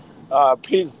them.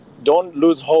 Please don't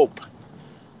lose hope.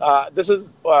 This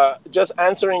is just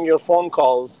answering your phone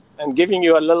calls and giving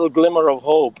you a little glimmer of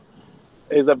hope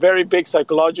is a very big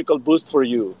psychological boost for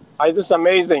you. This is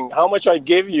amazing how much I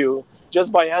give you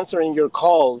just by answering your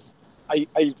calls. I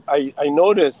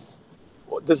notice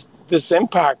this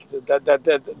impact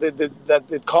that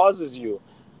it causes you.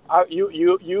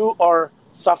 You are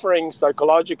suffering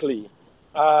psychologically,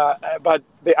 but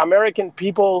the American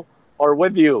people are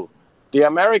with you. The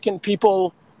American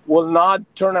people will not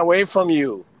turn away from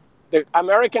you. The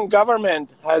American government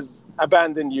has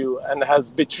abandoned you and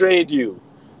has betrayed you,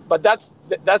 but that's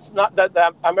not that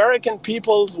the American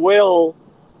people's will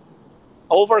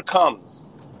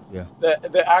overcomes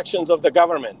the actions of the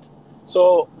government.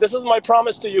 So this is my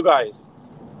promise to you guys.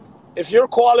 If you're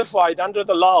qualified under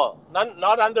the law,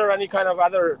 not under any kind of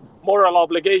other moral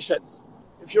obligations,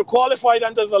 if you're qualified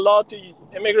under the law to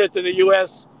immigrate to the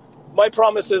U.S., my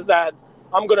promise is that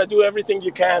I'm going to do everything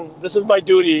you can. This is my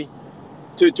duty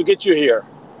to get you here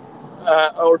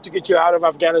or to get you out of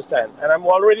Afghanistan. And I'm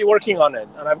already working on it.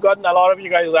 And I've gotten a lot of you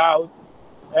guys out.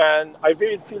 And I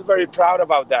really feel very proud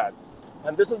about that.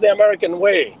 And this is the American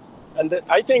way. And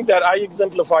I think that I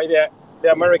exemplify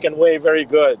the American way very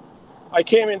good. I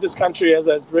came in this country as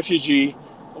a refugee.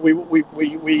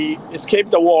 We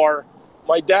escaped the war.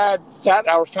 My dad sat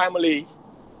our family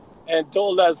and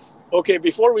told us, okay,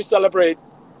 before we celebrate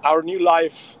our new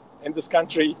life in this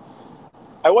country,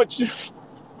 I want you...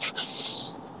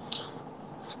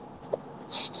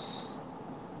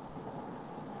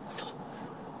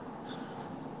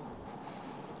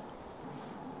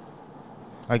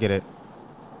 I get it.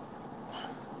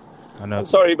 I know. I'm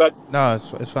sorry, but... No,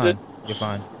 it's fine. You're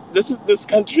fine. This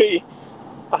country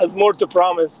has more to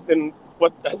promise than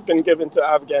what has been given to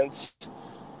Afghans.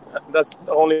 That's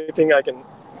the only thing I can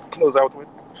close out with.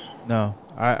 No,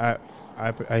 I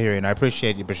hear you, and I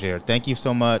appreciate you, Bashir. Thank you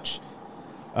so much,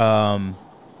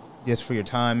 just for your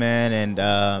time, man, and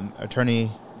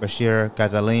Attorney Bashir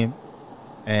Ghazalim.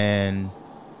 And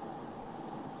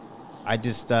I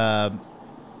just, I'm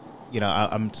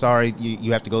sorry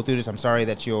you have to go through this. I'm sorry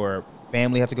that your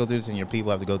family has to go through this and your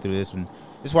people have to go through this. And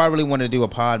this is why I really wanted to do a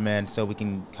pod, man, so we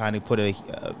can kind of put a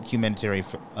humanitarian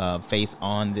face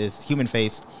on this, human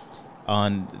face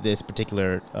on this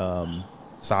particular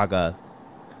saga.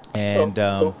 And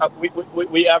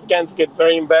we Afghans get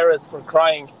very embarrassed for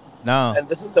crying. No. And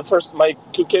this is the first. My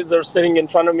two kids are sitting in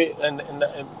front of me and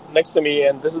next to me,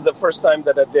 and this is the first time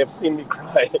that they've seen me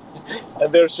cry,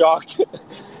 and they're shocked.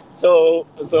 So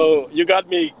you got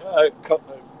me,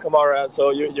 Kamara. So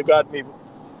you got me,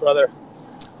 brother.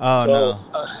 Oh, so,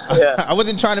 no. Yeah. I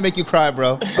wasn't trying to make you cry,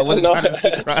 bro. I wasn't trying to make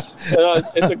you cry. No,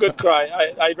 it's a good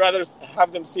cry. I'd rather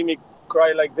have them see me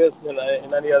cry like this than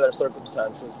in any other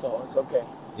circumstances. So it's okay.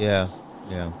 Yeah.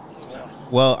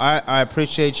 Well, I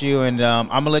appreciate you, and I'm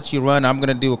going to let you run. I'm going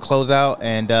to do a closeout,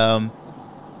 and,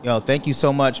 thank you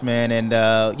so much, man. And,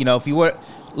 if you were...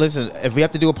 Listen, if we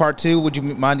have to do a part 2, would you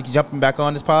mind jumping back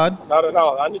on this pod? Not at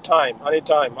all. Anytime.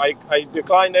 I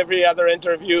declined every other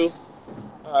interview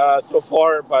so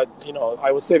far, but,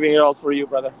 I was saving it all for you,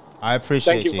 brother. I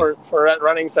appreciate you. Thank you for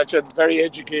running such a very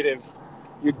educative.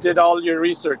 You did all your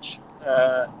research.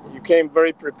 You came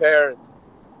very prepared.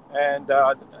 And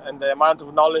the amount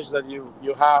of knowledge that you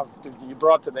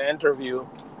brought to the interview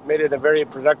made it a very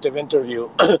productive interview.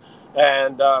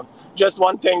 And just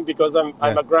one thing, because I'm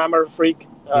a grammar freak,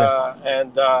 I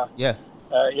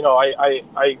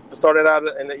started out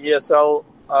in the ESL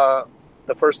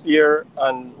the first year,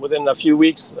 and within a few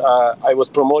weeks I was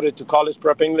promoted to college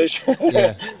prep English.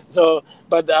 So,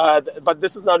 but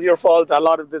this is not your fault. A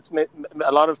lot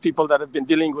of people that have been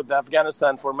dealing with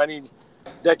Afghanistan for many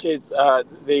decades,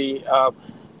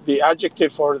 the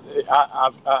adjective for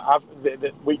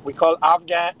we call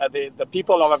Afghan the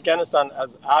people of Afghanistan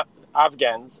as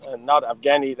Afghans and not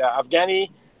Afghani. The Afghani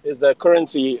is the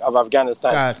currency of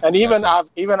Afghanistan, and even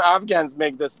Afghans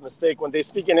make this mistake when they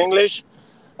speak in English.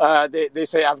 They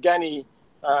say Afghani,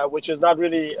 which is not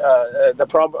really the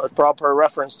proper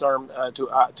reference term to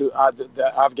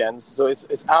the Afghans. So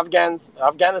it's Afghans,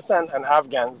 Afghanistan, and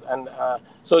Afghans. And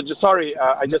sorry,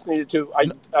 I just needed to.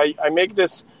 I make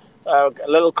this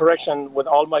little correction with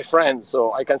all my friends.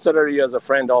 So I consider you as a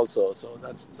friend also. So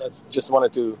that's just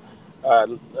wanted to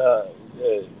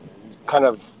kind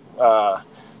of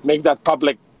make that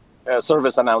public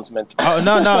service announcement. Oh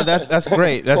no, that's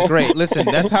great. That's great. Listen,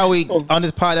 that's how we on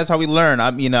this pod. That's how we learn.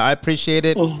 I appreciate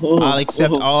it. I'll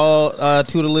accept all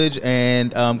tutelage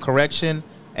and correction,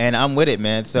 and I'm with it,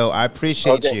 man. So I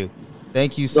appreciate you.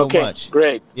 Thank you so much.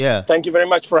 Great. Yeah. Thank you very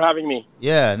much for having me.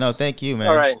 Yeah. No, thank you, man.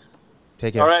 All right.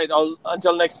 Take care. All right.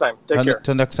 Until next time. Take care.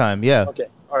 Until next time. Yeah. Okay.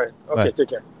 All right. Okay. Bye. Take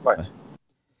care. Bye.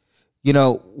 You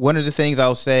know, one of the things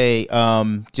I'll say,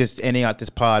 just ending out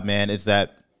this pod, man, is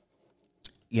that,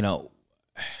 you know,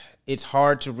 it's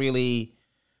hard to really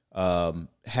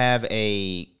have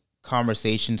a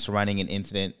conversation surrounding an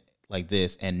incident like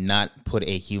this and not put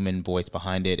a human voice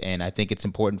behind it. And I think it's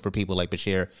important for people like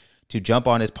Bashir to jump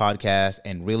on his podcast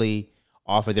and really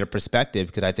offer their perspective,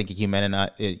 because I think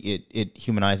it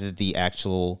humanizes the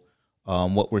actual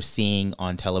what we're seeing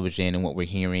on television and what we're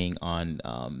hearing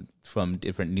on from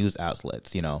different news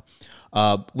outlets. You know,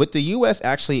 with the U.S.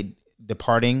 actually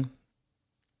departing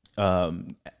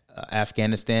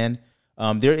Afghanistan,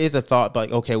 there is a thought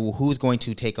like, okay, well, who's going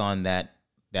to take on that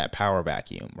power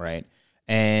vacuum, right?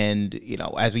 And you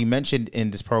know, as we mentioned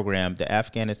in this program, the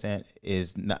Afghanistan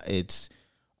is not. It's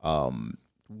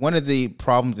one of the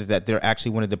problems is that they're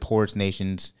actually one of the poorest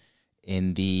nations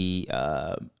in the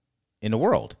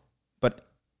world. But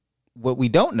what we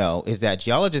don't know is that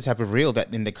geologists have revealed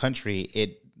that in the country,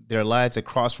 there lies a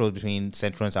crossroads between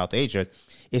Central and South Asia.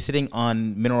 It's sitting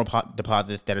on mineral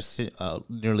deposits that are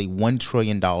nearly $1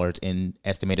 trillion in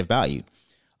estimated value.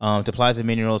 Supplies of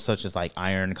minerals such as like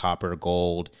iron, copper,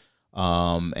 gold,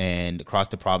 and across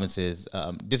the provinces,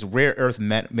 just rare earth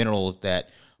minerals that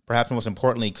perhaps most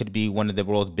importantly could be one of the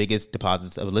world's biggest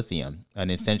deposits of lithium, an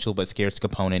essential but scarce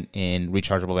component in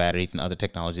rechargeable batteries and other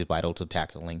technologies vital to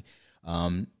tackling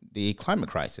the climate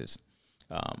crisis.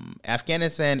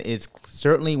 Afghanistan is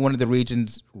certainly one of the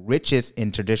region's richest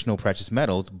in traditional precious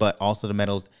metals, but also the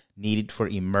metals needed for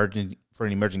an emerging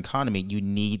economy. You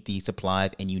need the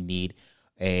supplies, and you need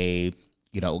a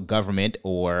government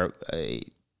or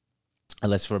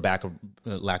unless for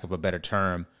lack of a better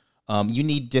term, you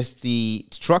need just the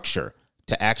structure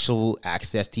to actually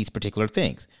access these particular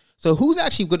things. So who's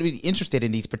actually going to be interested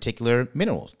in these particular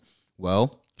minerals?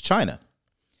 Well, China.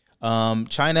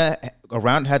 China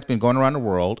has been going around the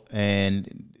world, and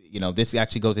this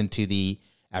actually goes into the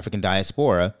African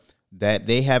diaspora, that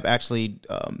they have actually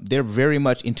they're very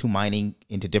much into mining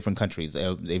into different countries.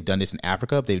 They've done this in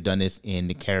Africa, they've done this in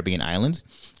the Caribbean islands,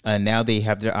 and now they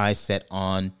have their eyes set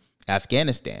on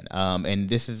Afghanistan. And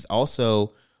this is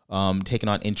also taken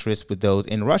on interest with those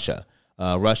in Russia.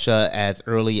 Russia, as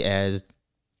early as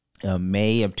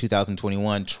May of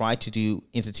 2021, tried to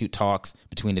institute talks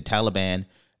between the Taliban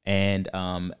and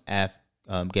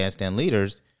Afghan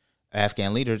leaders,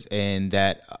 and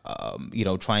that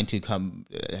trying to come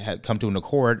to an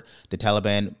accord. The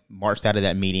Taliban marched out of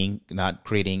that meeting, not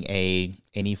creating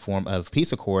any form of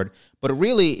peace accord. But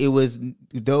really, it was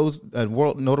those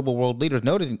notable world leaders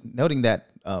noting that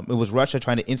it was Russia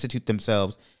trying to institute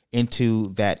themselves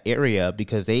into that area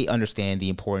because they understand the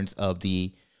importance of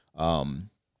the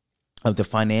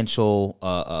financial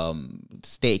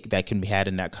stake that can be had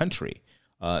in that country.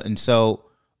 And so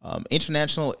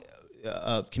international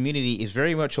community is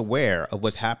very much aware of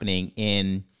what's happening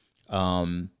in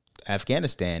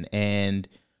Afghanistan. And,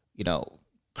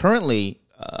 currently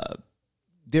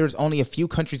there's only a few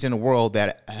countries in the world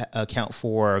that account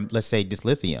for, let's say, this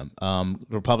lithium.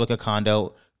 Republic of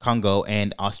Congo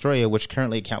and Australia, which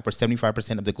currently account for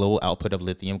 75% of the global output of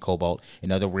lithium, cobalt,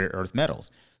 and other rare earth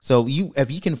metals. So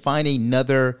if you can find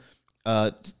another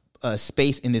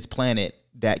space in this planet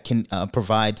that can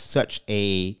provide such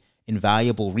a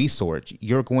invaluable resource,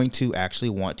 you're going to actually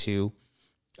want to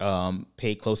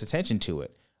pay close attention to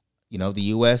it. The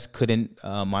U.S. couldn't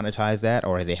monetize that,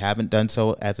 or they haven't done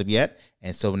so as of yet.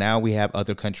 And so now we have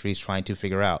other countries trying to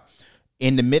figure out.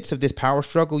 In the midst of this power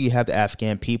struggle, you have the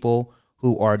Afghan people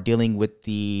who are dealing with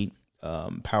the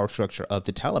power structure of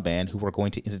the Taliban, who are going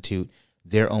to institute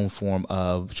their own form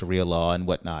of Sharia law and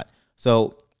whatnot.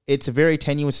 So it's a very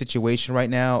tenuous situation right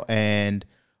now, and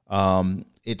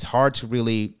it's hard to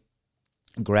really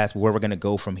grasp where we're going to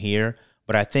go from here.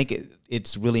 But I think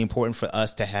it's really important for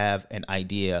us to have an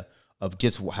idea of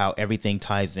just how everything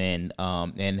ties in,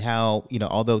 and how,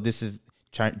 although this is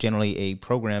generally a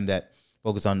program that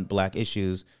focuses on Black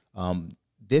issues,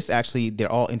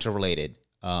 they're all interrelated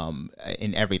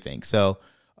in everything. So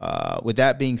with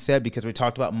that being said, because we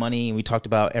talked about money and we talked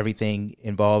about everything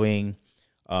involving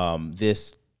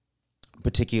this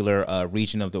particular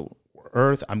region of the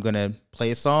earth, I'm going to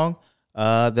play a song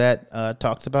that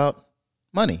talks about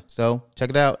money. So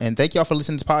check it out. And thank y'all for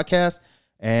listening to this podcast.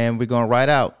 And we're going to ride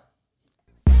out.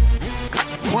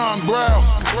 Ron Brown.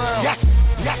 Yes.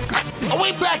 Are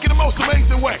we back in the most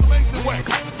amazing way?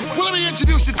 Well, let me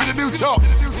introduce you to the new talk.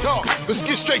 Let's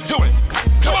get straight to it.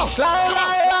 Come on.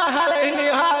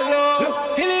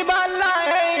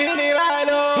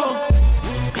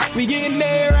 We getting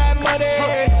there, rap money.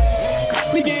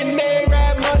 We getting there,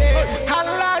 rap money.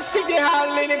 Holla, shit,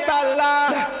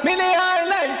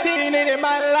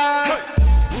 my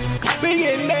life. We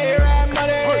getting there, right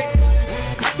money.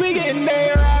 We getting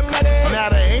there, right money. Now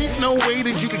there ain't no way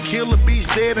that you can kill a beast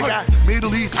dead. I got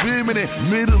Middle East women and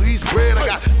Middle East bread. I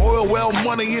got oil well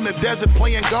money in the desert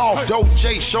playing golf.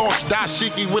 Doja shorts,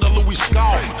 dashiki with a Louis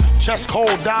scarf. Chest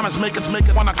cold diamonds make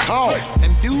it wanna cough.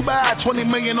 In Dubai, 20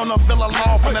 million on a villa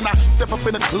loft. And then I step up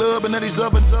in the club and then these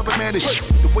ovens, man, this shit.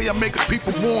 The way I make the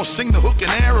people want sing the hook in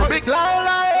Arabic. La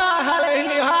la la,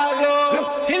 hallelujah.